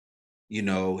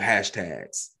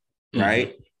 hashtags,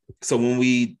 right? Mm-hmm. So when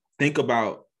we think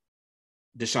about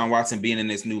Deshaun Watson being in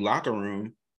this new locker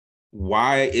room,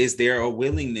 why is there a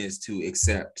willingness to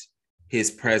accept his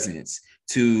presence,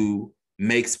 to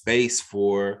make space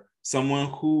for someone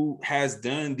who has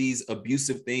done these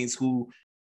abusive things, who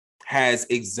has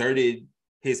exerted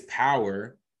his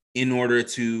power in order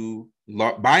to,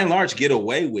 by and large, get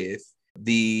away with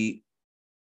the,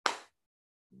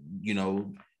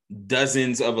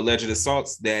 dozens of alleged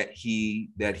assaults that he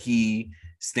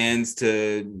stands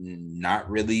to not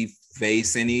really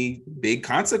face any big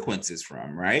consequences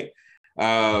from, right?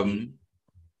 Um,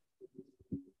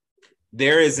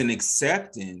 there is an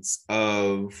acceptance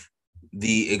of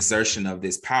the exertion of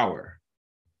this power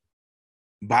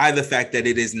by the fact that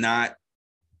it is not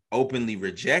openly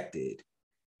rejected,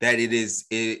 that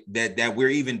that we're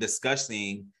even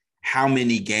discussing how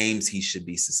many games he should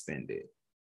be suspended.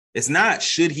 It's not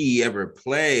should he ever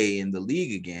play in the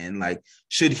league again, like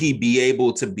should he be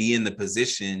able to be in the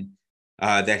position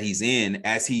that he's in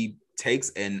as he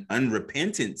takes an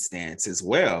unrepentant stance as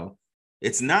well.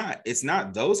 It's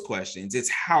not those questions. It's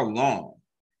how long.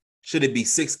 Should it be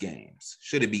 6 games?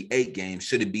 Should it be 8 games?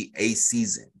 Should it be a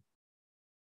season?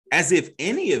 As if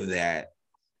any of that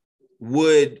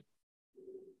would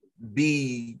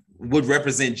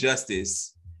represent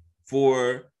justice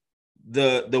for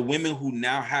the women who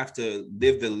now have to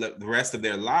live the rest of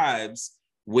their lives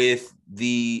with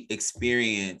the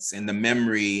experience and the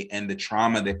memory and the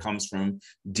trauma that comes from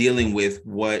dealing with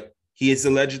what he has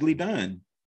allegedly done.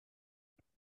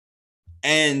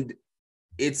 And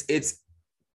it's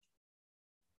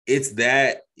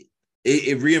that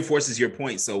it reinforces your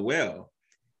point so well,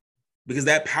 because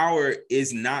that power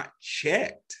is not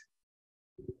checked.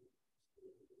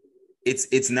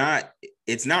 It's not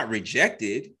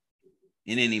rejected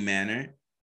in any manner.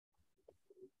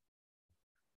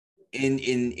 In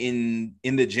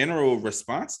the general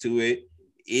response to it,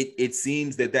 it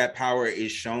seems that power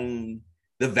is shown,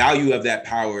 the value of that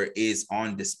power is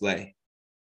on display.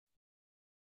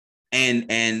 And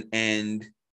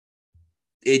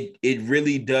it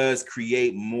really does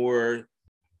create more,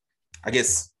 I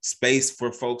guess, space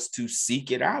for folks to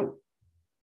seek it out.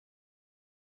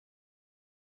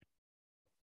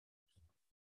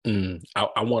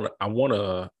 I want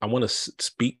to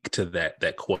speak to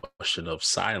that question of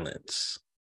silence,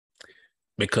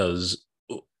 because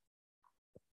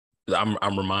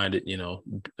I'm reminded,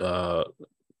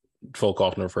 folk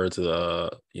often refer to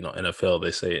the NFL.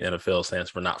 They say NFL stands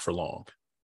for not for long,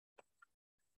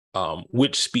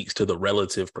 which speaks to the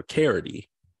relative precarity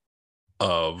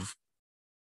of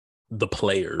the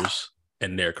players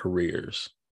and their careers.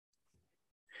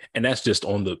 And that's just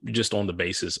on the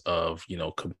basis of,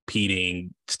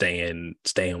 competing, staying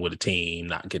with a team,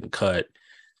 not getting cut,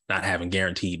 not having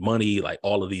guaranteed money, like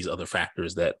all of these other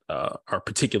factors that are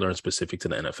particular and specific to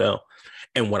the NFL.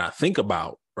 And what I think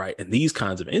about, right, in these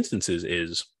kinds of instances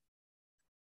is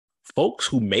folks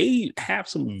who may have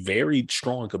some very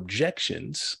strong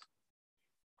objections,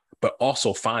 but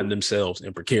also find themselves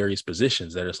in precarious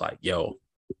positions that it's like, yo,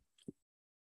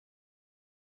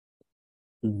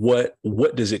 what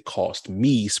does it cost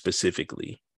me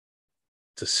specifically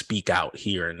to speak out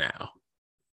here and now?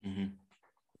 Mm-hmm.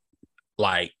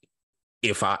 Like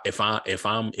if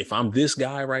I'm this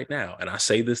guy right now and I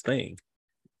say this thing,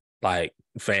 like,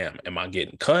 fam, am I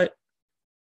getting cut?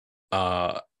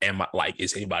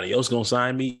 Is anybody else gonna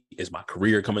sign me? Is my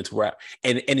career coming to wrap?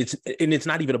 And it's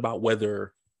not even about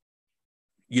whether,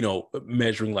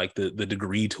 measuring like the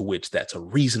degree to which that's a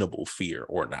reasonable fear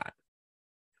or not.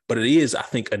 But it is, I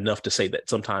think, enough to say that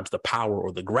sometimes the power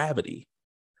or the gravity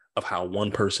of how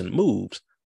one person moves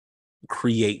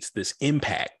creates this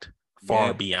impact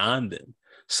far beyond them,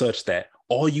 such that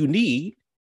all you need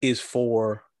is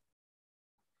for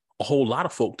a whole lot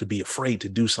of folk to be afraid to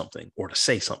do something or to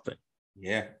say something.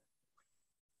 Yeah.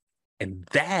 And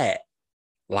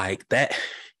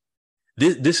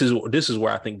this is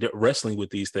where I think wrestling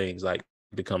with these things like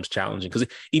becomes challenging, because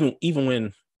even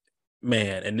when,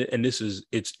 man, and this is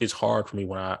it's hard for me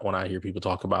when I hear people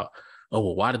talk about, oh,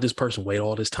 well, why did this person wait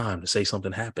all this time to say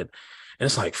something happened? And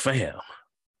it's like, fam,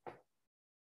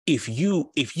 if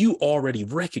you already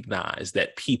recognize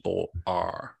that people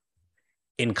are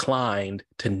inclined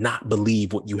to not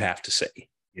believe what you have to say,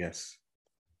 yes,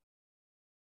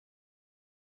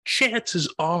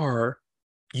 chances are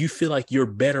you feel like you're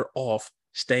better off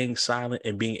staying silent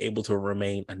and being able to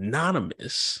remain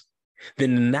anonymous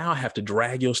then now have to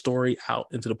drag your story out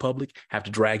into the public, have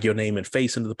to drag your name and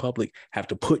face into the public, have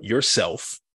to put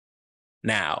yourself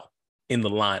now in the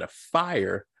line of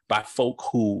fire by folk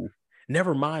who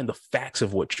never mind the facts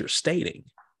of what you're stating,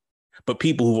 but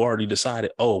people who've already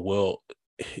decided, oh, well,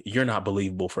 you're not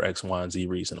believable for X, Y, and Z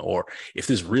reason. Or if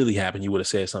this really happened, you would have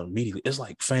said something immediately. It's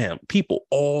like, fam, people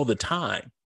all the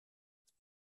time.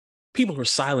 People are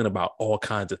silent about all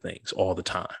kinds of things all the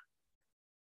time.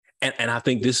 And I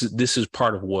think this is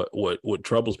part of what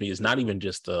troubles me, is not even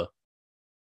just the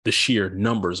sheer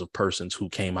numbers of persons who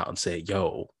came out and said,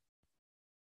 yo,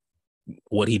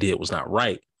 what he did was not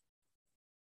right.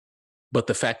 But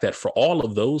the fact that for all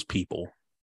of those people,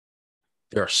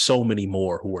 there are so many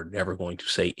more who are never going to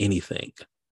say anything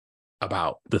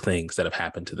about the things that have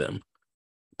happened to them,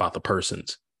 about the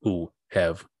persons who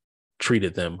have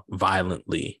treated them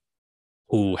violently,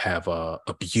 who have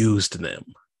abused them.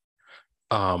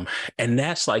 And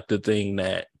that's like the thing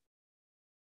that,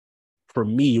 for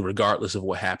me, regardless of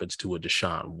what happens to a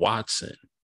Deshaun Watson,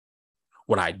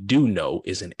 what I do know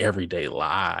is in everyday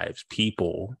lives,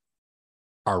 people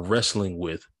are wrestling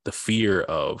with the fear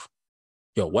of,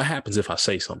 what happens if I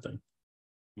say something?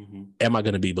 Mm-hmm. Am I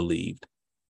going to be believed?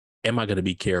 Am I going to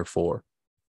be cared for?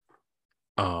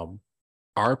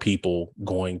 Are people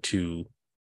going to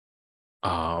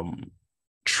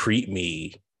treat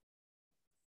me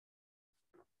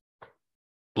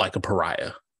like a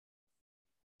pariah?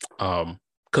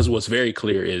 Because what's very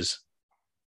clear is,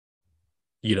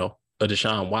 a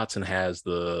Deshaun Watson has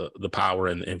the power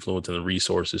and the influence and the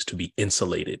resources to be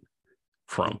insulated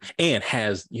from, and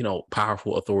has,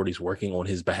 powerful authorities working on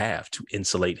his behalf to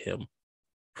insulate him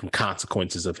from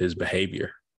consequences of his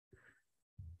behavior.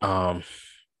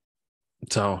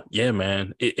 So yeah,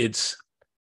 man, it's,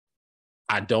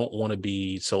 I don't want to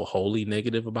be so wholly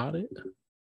negative about it,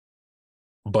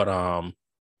 but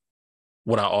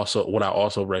what I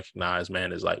also recognize,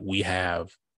 man, is like we have,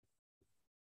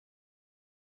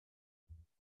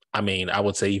 I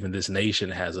would say even this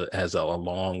nation has a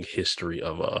long history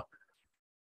of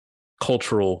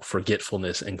cultural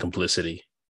forgetfulness and complicity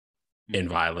in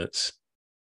violence.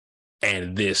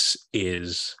 And this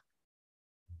is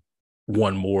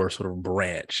one more sort of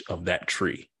branch of that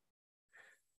tree.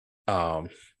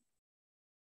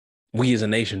 We as a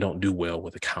nation don't do well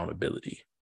with accountability.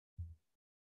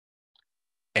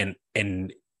 And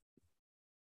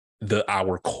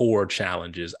our core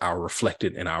challenges are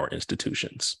reflected in our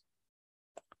institutions.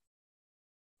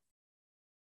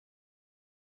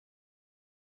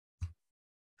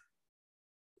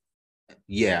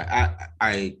 Yeah,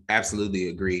 I absolutely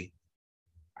agree.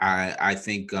 I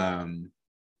think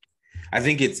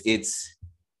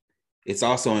it's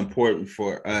also important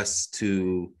for us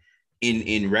to,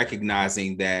 in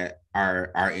recognizing that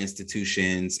our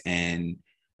institutions and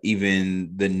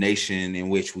even the nation in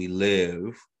which we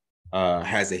live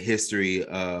has a history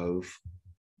of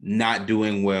not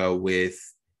doing well with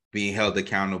being held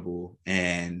accountable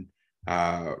and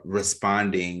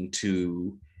responding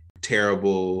to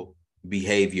terrible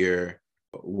behavior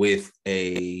with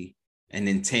an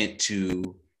intent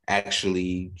to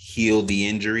actually heal the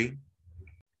injury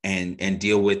and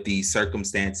deal with the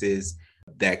circumstances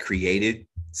that created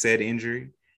said injury.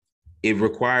 It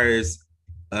requires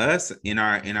us in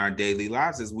our daily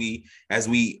lives, as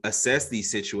we assess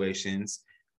these situations,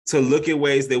 to look at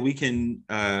ways that we can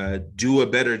do a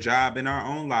better job in our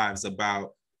own lives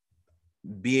about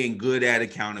being good at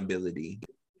accountability.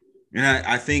 And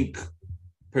I think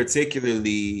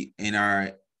particularly in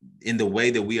the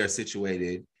way that we are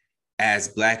situated as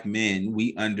Black men,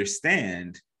 we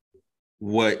understand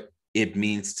what it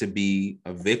means to be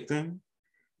a victim,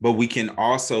 but we can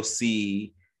also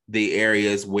see the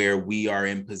areas where we are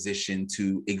in position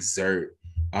to exert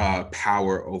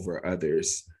power over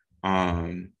others.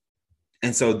 And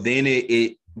so then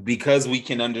it because we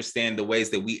can understand the ways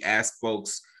that we ask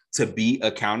folks to be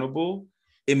accountable,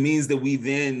 it means that we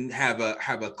then have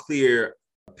a clear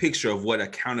picture of what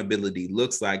accountability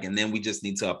looks like. And then we just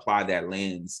need to apply that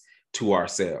lens to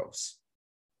ourselves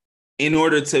in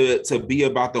order to be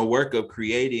about the work of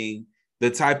creating the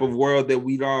type of world that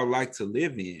we'd all like to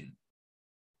live in,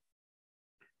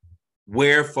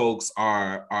 where folks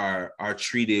are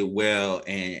treated well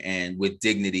and with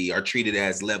dignity, are treated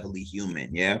as levelly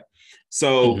human. Yeah.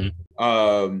 So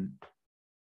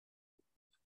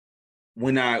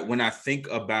when I think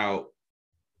about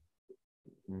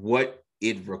what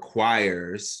it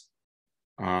requires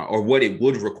or what it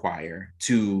would require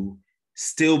to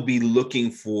still be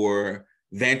looking for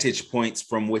vantage points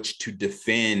from which to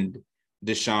defend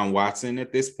Deshaun Watson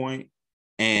at this point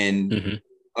and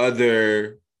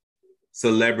other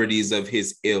celebrities of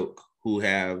his ilk who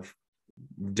have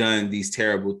done these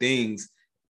terrible things,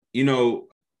 it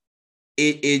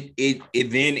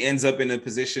then ends up in a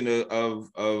position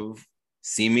of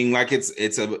seeming like it's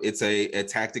a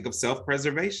tactic of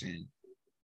self-preservation.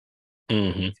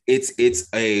 It's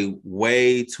a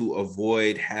way to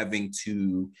avoid having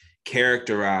to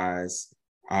characterize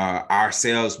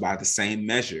ourselves by the same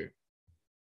measure.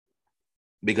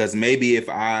 Because maybe if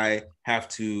I have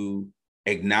to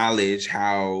acknowledge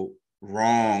how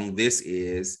wrong this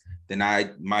is, then I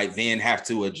might then have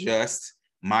to adjust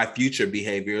my future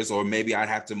behaviors, or maybe I'd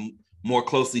have to more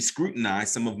closely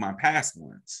scrutinize some of my past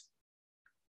ones.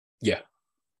 Yeah.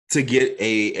 To get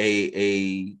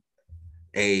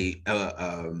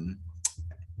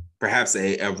perhaps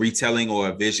a retelling or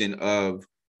a vision of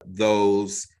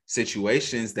those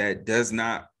situations that does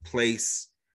not place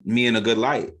me in a good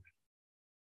light.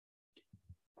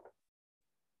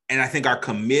 And I think our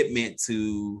commitment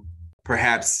to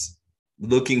perhaps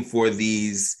looking for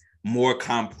these more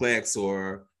complex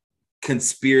or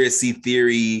conspiracy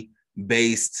theory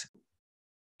based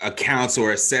accounts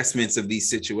or assessments of these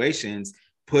situations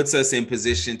puts us in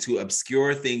position to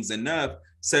obscure things enough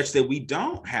such that we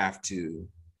don't have to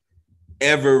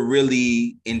ever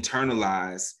really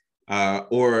internalize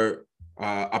or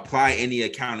apply any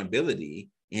accountability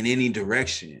in any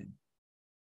direction.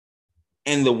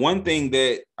 And the one thing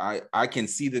that I can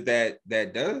see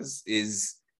that does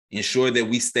is ensure that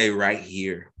we stay right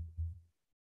here,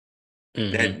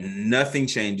 that nothing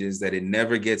changes, that it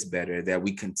never gets better, that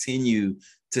we continue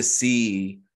to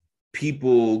see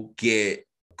people get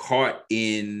caught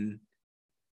in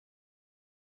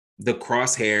the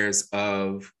crosshairs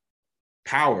of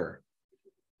power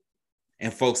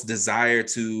and folks' desire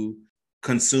to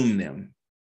consume them.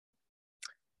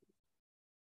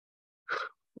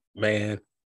 Man.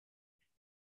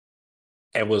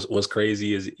 And what's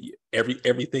crazy is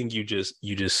everything you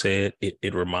just said,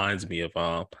 it reminds me of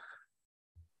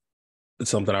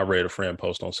something I read a friend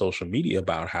post on social media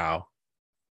about how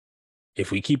if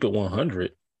we keep it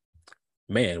 100,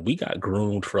 man, we got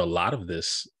groomed for a lot of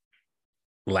this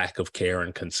lack of care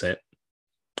and consent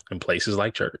in places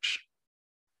like church.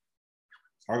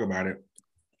 Talk about it.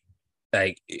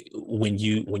 Like when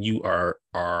you are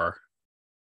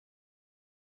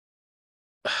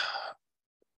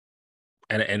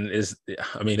and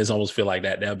it's almost feel like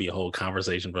that'd be a whole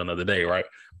conversation for another day, right?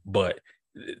 But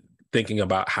thinking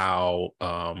about how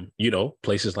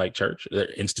places like church,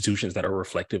 institutions that are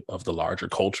reflective of the larger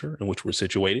culture in which we're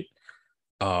situated,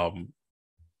 and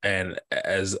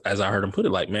as I heard him put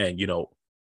it, like, man,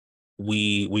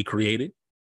 we created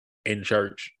in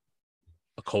church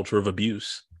a culture of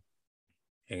abuse,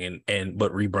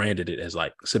 but rebranded it as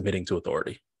like submitting to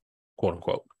authority, quote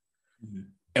unquote. Mm-hmm.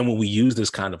 And when we use this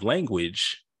kind of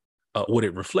language, what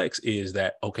it reflects is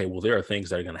that, okay, well, there are things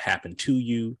that are going to happen to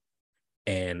you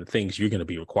and things you're going to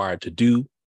be required to do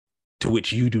to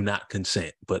which you do not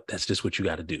consent, but that's just what you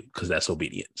got to do because that's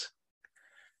obedience.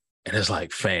 And it's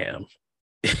like, fam,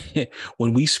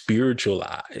 when we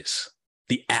spiritualize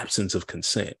the absence of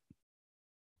consent,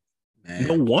 man,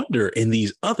 no wonder in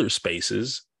these other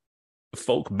spaces,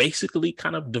 folk basically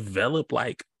kind of develop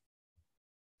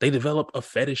a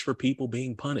fetish for people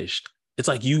being punished. It's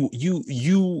like you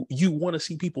want to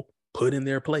see people put in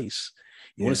their place.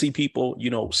 You want to see people,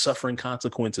 suffering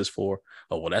consequences for,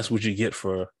 oh, well, that's what you get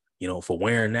for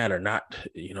wearing that or not,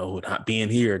 not being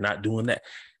here, not doing that.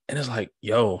 And it's like,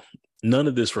 yo, none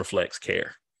of this reflects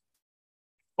care.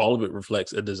 All of it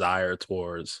reflects a desire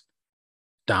towards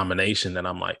domination. And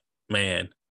I'm like, man,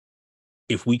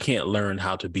 if we can't learn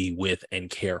how to be with and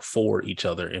care for each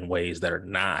other in ways that are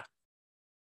not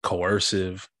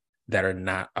coercive, that are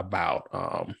not about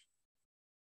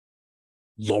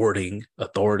lording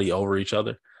authority over each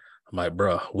other, I'm like,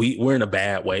 bro, we're in a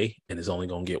bad way and it's only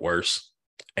going to get worse.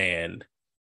 And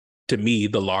to me,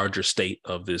 the larger state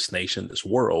of this nation, this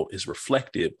world, is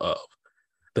reflective of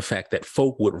the fact that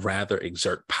folk would rather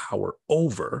exert power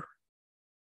over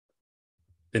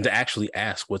than to actually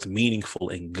ask what's meaningful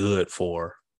and good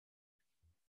for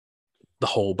the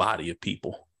whole body of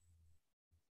people.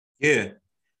 Yeah.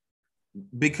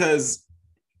 Because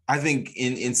I think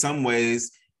in some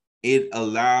ways it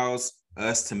allows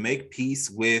us to make peace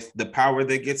with the power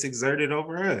that gets exerted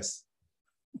over us.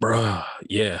 Bruh,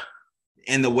 yeah.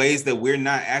 And the ways that we're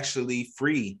not actually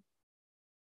free.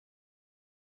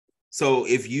 So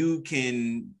if you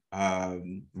can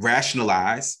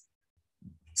rationalize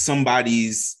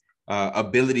somebody's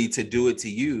ability to do it to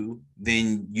you,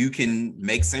 then you can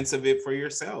make sense of it for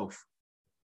yourself.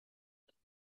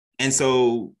 And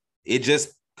so it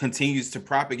just continues to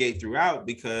propagate throughout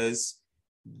because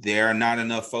there are not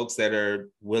enough folks that are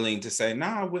willing to say,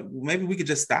 nah, maybe we could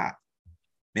just stop.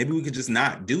 Maybe we could just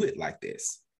not do it like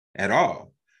this at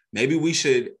all. Maybe we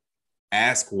should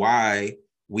ask why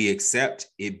we accept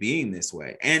it being this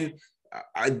way. And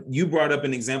you brought up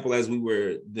an example as we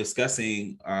were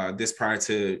discussing this prior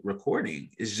to recording.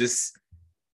 It's just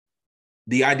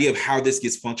the idea of how this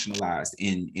gets functionalized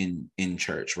in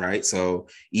church, right? So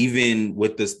even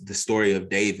with the story of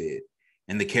David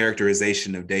and the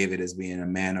characterization of David as being a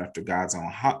man after God's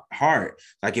own heart,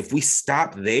 like if we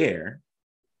stop there,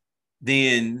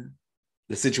 then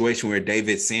the situation where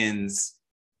David sends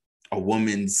a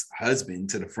woman's husband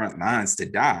to the front lines to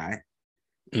die,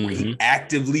 where he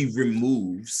actively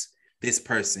removes this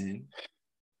person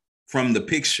from the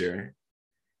picture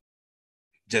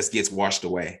just gets washed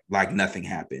away like nothing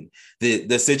happened.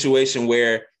 The situation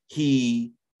where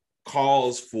he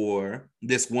calls for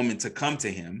this woman to come to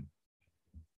him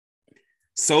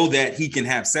so that he can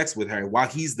have sex with her while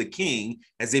he's the king,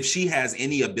 as if she has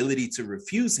any ability to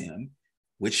refuse him,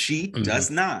 which she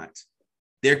does not.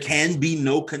 There can be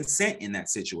no consent in that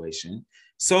situation.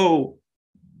 So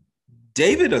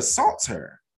David assaults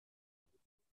her.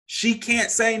 She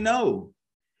can't say no.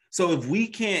 So if we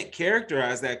can't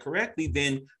characterize that correctly,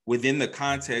 then within the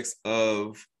context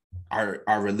of our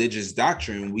religious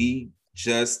doctrine, we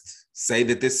just say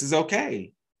that this is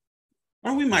okay.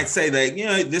 Or we might say that, you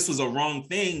know, this was a wrong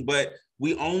thing, but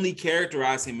we only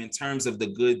characterize him in terms of the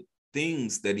good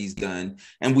things that he's done.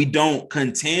 And we don't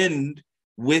contend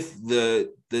with the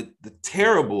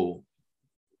terrible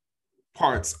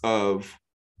parts of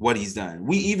what he's done.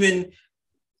 We even,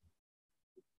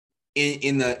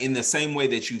 in the same way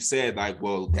that you said, like,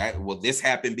 well, this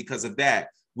happened because of that,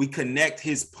 we connect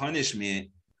his punishment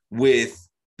with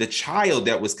the child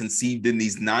that was conceived in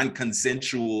these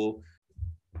non-consensual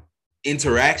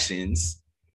interactions.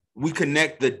 We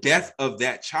connect the death of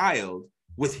that child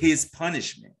with his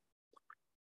punishment.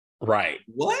 Right.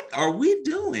 What are we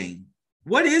doing?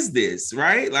 What is this?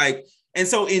 Right? Like, and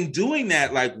so in doing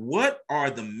that, like, what are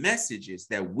the messages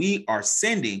that we are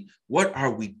sending? What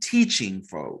are we teaching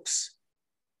folks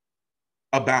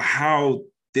about how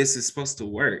this is supposed to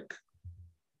work?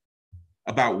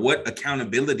 About what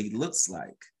accountability looks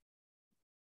like?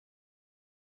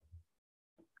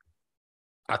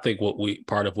 I think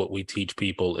part of what we teach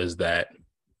people is that,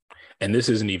 and this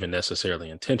isn't even necessarily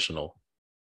intentional,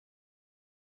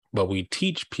 but we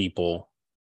teach people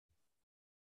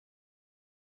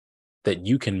that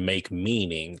you can make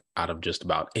meaning out of just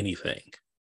about anything.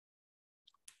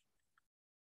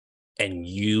 And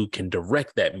you can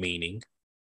direct that meaning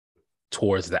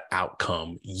towards the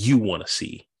outcome you want to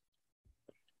see.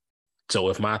 So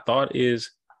if my thought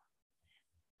is,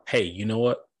 hey, you know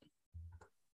what?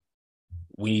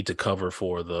 We need to cover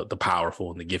for the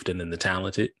powerful and the gifted and the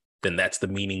talented, then that's the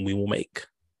meaning we will make.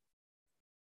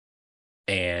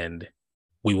 And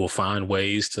we will find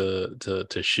ways to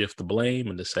shift the blame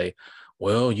and to say,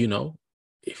 well, you know,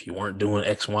 if you weren't doing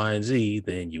X, Y, and Z,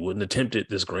 then you wouldn't have tempted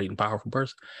this great and powerful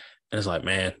person. And it's like,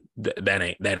 man, that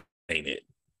ain't it.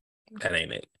 That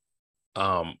ain't it.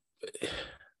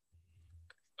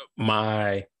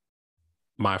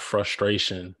 My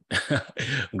frustration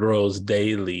grows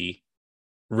daily,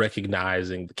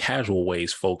 recognizing the casual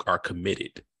ways folk are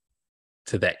committed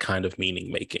to that kind of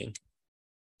meaning making.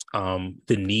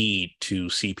 The need to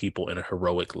see people in a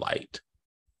heroic light,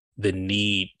 the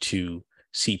need to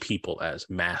see people as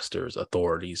masters,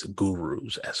 authorities,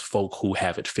 gurus, as folk who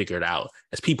have it figured out,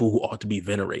 as people who ought to be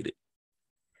venerated.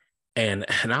 And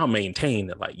I'll maintain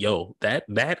that, like, yo, that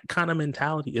kind of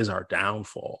mentality is our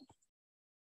downfall.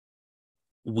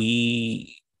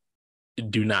 We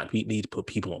do not need to put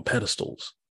people on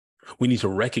pedestals. We need to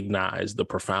recognize the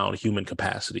profound human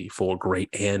capacity for great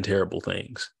and terrible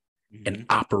things and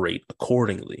operate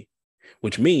accordingly,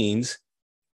 which means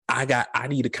I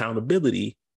need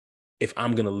accountability if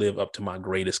I'm going to live up to my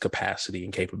greatest capacity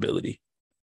and capability.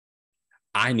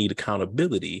 I need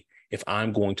accountability if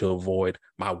I'm going to avoid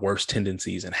my worst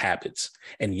tendencies and habits.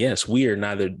 And yes, we are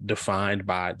neither defined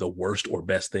by the worst or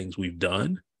best things we've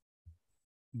done,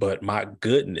 but my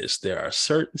goodness, there are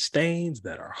certain stains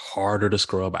that are harder to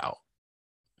scrub out.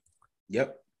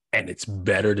 Yep. And it's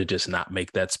better to just not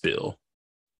make that spill.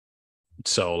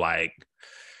 So, like,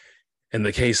 in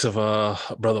the case of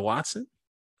Brother Watson,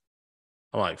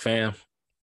 I'm like, fam,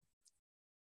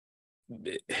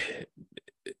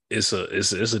 it's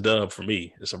a dub for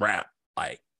me. It's a wrap.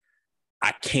 Like,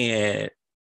 I can't,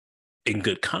 in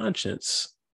good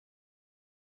conscience,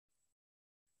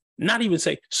 not even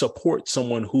say support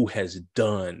someone who has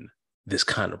done this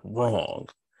kind of wrong,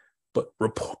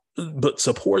 but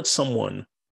support someone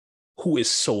who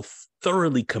is so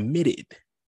thoroughly committed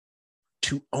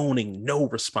to owning no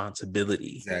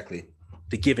responsibility. Exactly.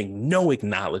 To giving no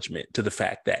acknowledgement to the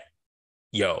fact that,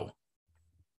 yo,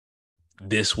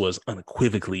 this was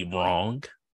unequivocally wrong.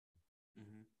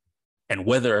 And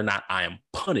whether or not I am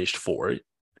punished for it,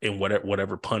 and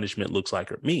whatever punishment looks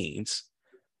like or means,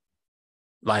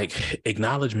 like,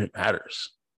 acknowledgement matters.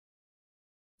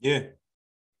 Yeah.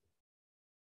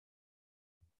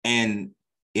 And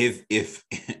if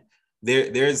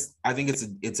there's, I think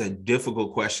it's a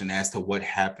difficult question as to what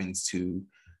happens to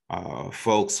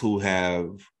folks who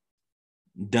have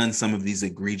done some of these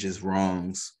egregious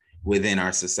wrongs within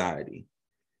our society,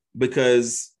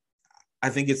 because I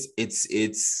think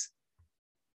it's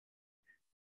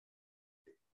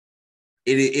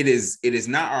it is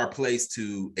not our place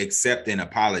to accept an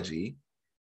apology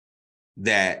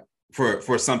that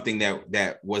for something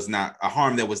that was not a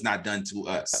harm that was not done to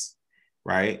us,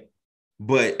 right?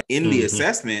 But in the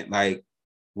assessment, like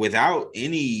without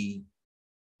any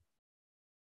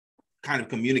kind of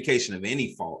communication of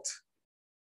any fault,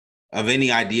 of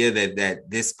any idea that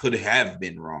this could have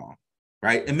been wrong,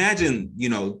 right? Imagine,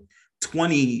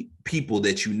 20 people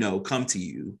that come to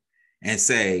you and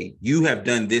say, you have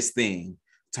done this thing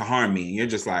to harm me. And you're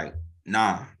just like,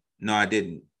 nah, no, I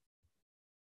didn't.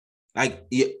 Like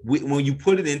when you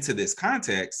put it into this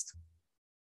context,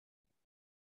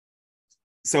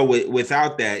 so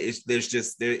without that,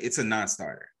 it's a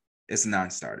non-starter. It's a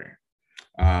non-starter.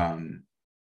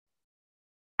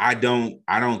 I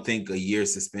don't think a year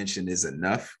suspension is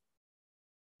enough.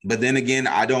 But then again,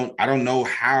 I don't know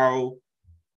how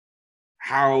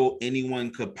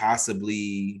anyone could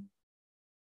possibly.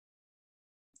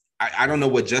 I don't know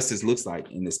what justice looks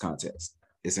like in this context.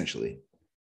 Essentially,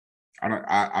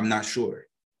 I'm not sure.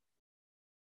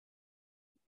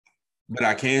 But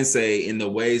I can say in the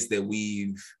ways that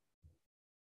we've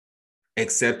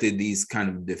accepted these kind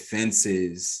of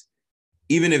defenses,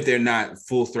 even if they're not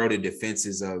full-throated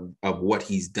defenses of what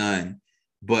he's done,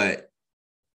 but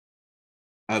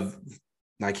of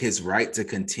like his right to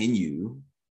continue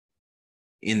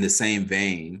in the same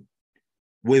vein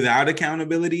without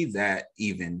accountability, that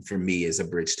even for me is a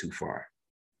bridge too far.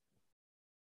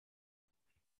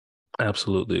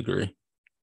 Absolutely agree.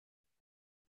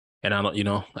 And I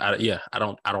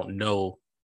don't, I don't know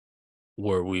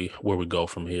where we go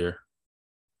from here.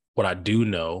 What I do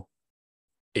know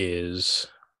is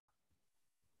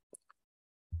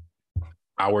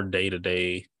our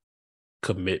day-to-day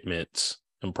commitments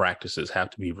and practices have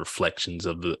to be reflections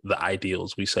of the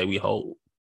ideals we say we hold.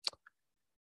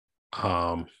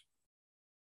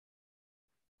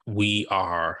 We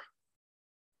are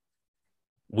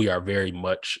very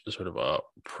much sort of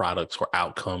products or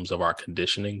outcomes of our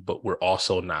conditioning, but we're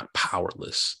also not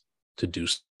powerless to do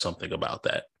something about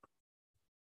that.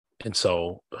 And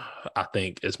so I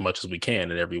think as much as we can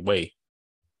in every way,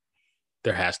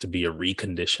 there has to be a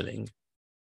reconditioning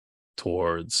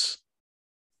towards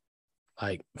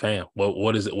like, fam,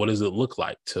 what does it look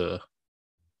like to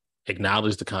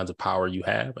acknowledge the kinds of power you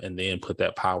have and then put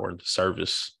that power into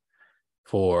service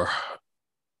for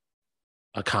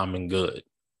a common good.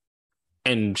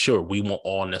 And sure, we won't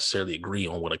all necessarily agree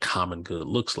on what a common good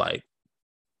looks like.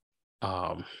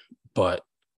 But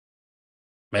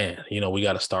man, we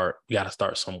got to start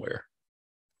somewhere.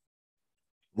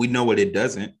 We know what it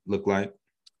doesn't look like.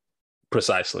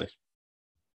 Precisely.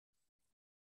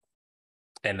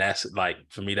 And that's like,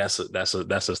 for me, that's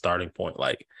a starting point.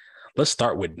 Like, let's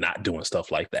start with not doing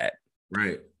stuff like that.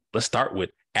 Right. Let's start with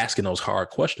asking those hard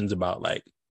questions about like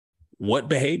what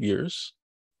behaviors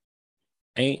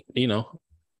ain't,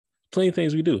 plenty of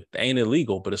things we do. They ain't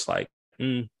illegal, but it's like,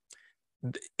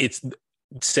 it's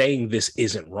saying this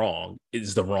isn't wrong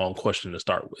is the wrong question to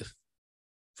start with.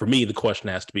 For me, the question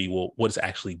has to be, well, what's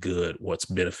actually good? What's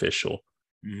beneficial?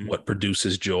 Mm-hmm. What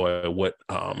produces joy? What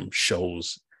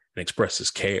shows and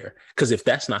expresses care? Because if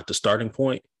that's not the starting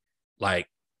point, like,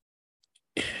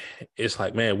 it's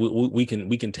like, man, we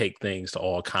can take things to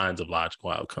all kinds of logical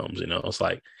outcomes. It's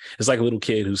like a little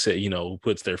kid who said, who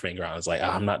puts their finger on. It's like,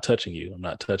 I'm not touching you. I'm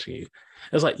not touching you.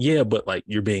 It's like, yeah, but like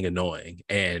you're being annoying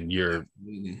and you're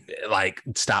like,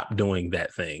 stop doing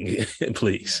that thing,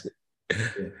 please.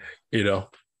 Yeah.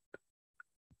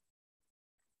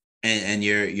 And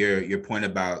your point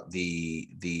about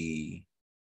the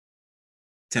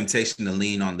temptation to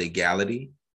lean on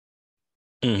legality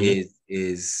is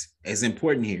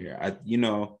important here.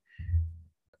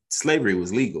 Slavery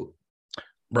was legal,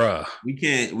 bruh. We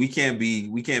can't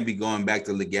be going back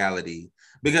to legality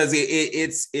because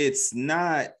it's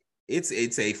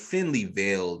a thinly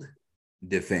veiled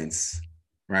defense,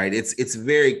 right? It's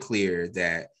very clear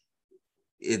that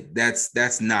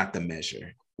that's not the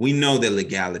measure. We know that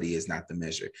legality is not the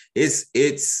measure.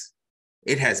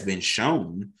 It has been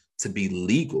shown to be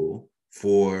legal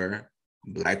for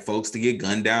Black folks to get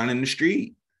gunned down in the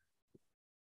street.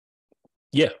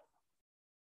 Yeah.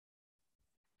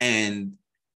 And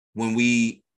when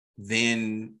we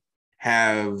then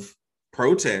have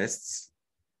protests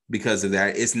because of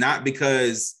that, it's not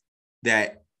because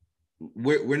that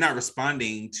we're not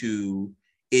responding to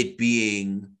it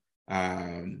being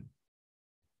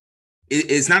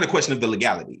it's not a question of the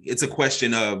legality. It's a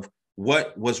question of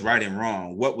what was right and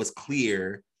wrong, what was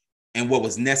clear and what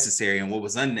was necessary and what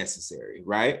was unnecessary,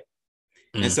 right?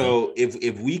 Mm-hmm. And so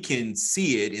if we can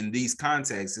see it in these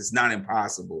contexts, it's not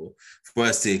impossible for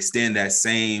us to extend that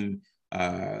same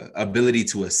ability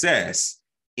to assess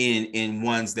in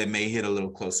ones that may hit a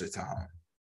little closer to home.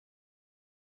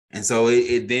 And so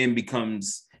it then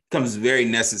becomes very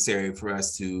necessary for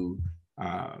us to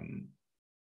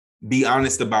be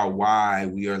honest about why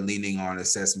we are leaning on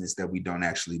assessments that we don't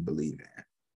actually believe in.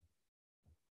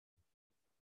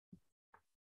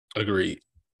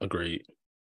 Agreed.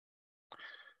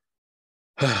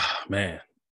 Man,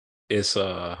 it's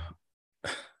a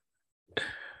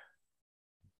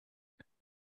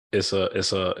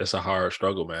hard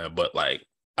struggle, man. But like,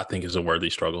 I think it's a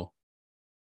worthy struggle.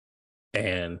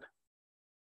 And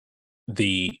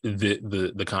the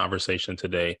conversation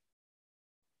today,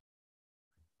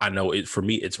 I know it for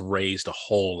me, it's raised a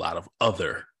whole lot of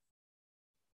other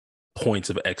points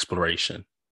of exploration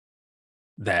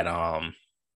that I'm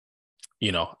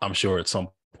sure at some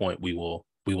point we will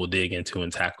dig into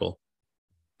and tackle.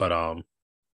 But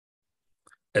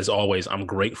as always, I'm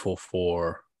grateful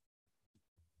for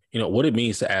what it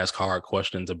means to ask hard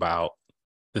questions about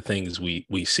the things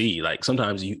we see. Like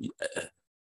sometimes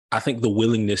I think the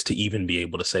willingness to even be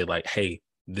able to say like, hey,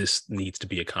 this needs to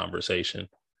be a conversation.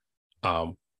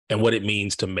 And what it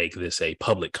means to make this a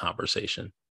public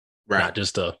conversation, right? Not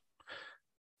just if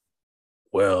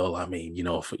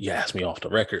you ask me off the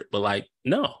record, but like,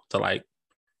 no, to like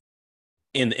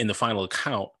in the final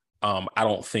account, I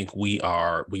don't think we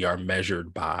are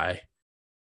measured by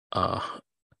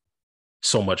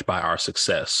so much by our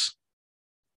success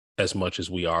as much as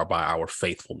we are by our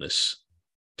faithfulness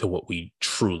to what we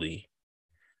truly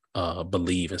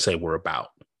believe and say we're about.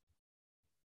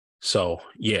 So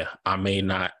yeah, I may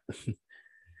not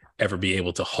ever be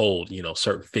able to hold,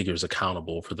 certain figures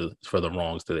accountable for the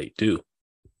wrongs that they do,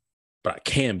 but I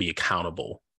can be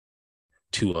accountable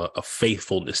to a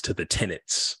faithfulness to the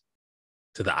tenets,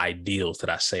 to the ideals that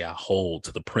I say I hold,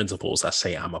 to the principles I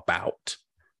say I'm about.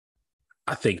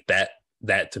 I think that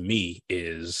to me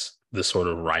is the sort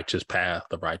of righteous path,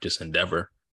 the righteous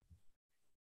endeavor.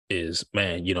 Is,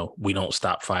 man, we don't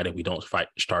stop fighting. We don't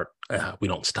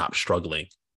stop struggling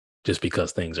just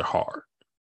because things are hard.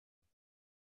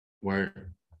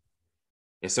 Word.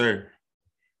 Yes, sir.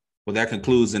 Well, that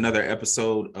concludes another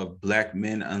episode of Black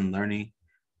Men Unlearning.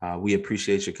 We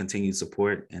appreciate your continued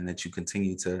support and that you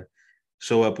continue to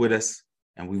show up with us,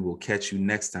 and we will catch you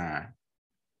next time.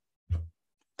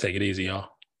 Take it easy, y'all.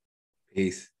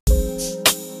 Peace.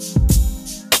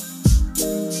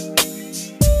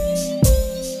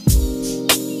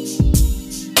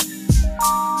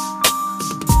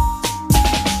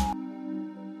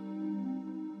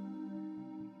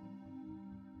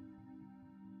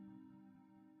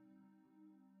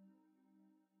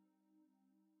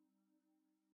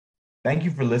 Thank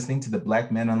you for listening to the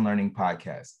Black Men Unlearning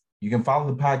podcast. You can follow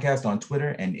the podcast on Twitter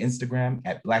and Instagram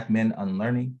at Black Men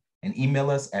Unlearning and email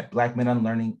us at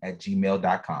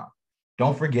blackmenunlearning@gmail.com.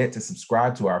 Don't forget to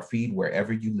subscribe to our feed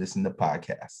wherever you listen to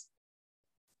podcasts.